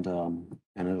 and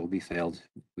it'll be failed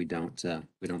if we don't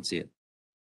see it.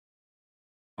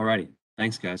 Alrighty,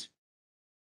 thanks guys.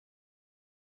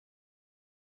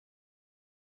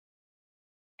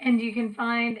 And you can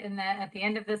find at the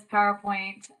end of this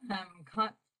PowerPoint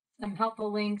some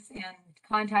helpful links and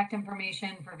contact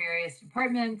information for various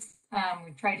departments.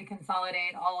 We've tried to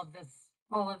consolidate all of this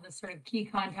sort of key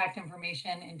contact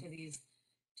information into these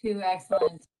 2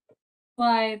 excellent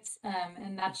slides.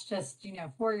 And that's just,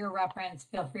 for your reference.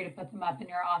 Feel free to put them up in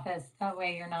your office. That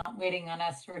way you're not waiting on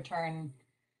us to return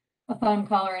a phone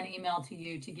call or an email to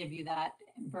you to give you that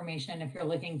information if you're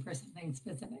looking for something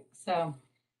specific. So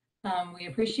we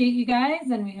appreciate you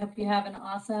guys, and we hope you have an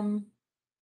awesome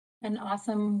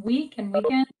week and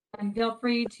weekend. And feel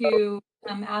free to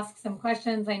ask some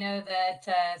questions. I know that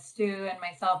Stu and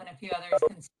myself and a few others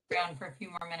can stick around for a few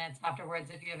more minutes afterwards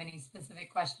if you have any specific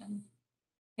questions.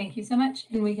 Thank you so much,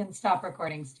 and we can stop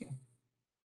recording, Stu.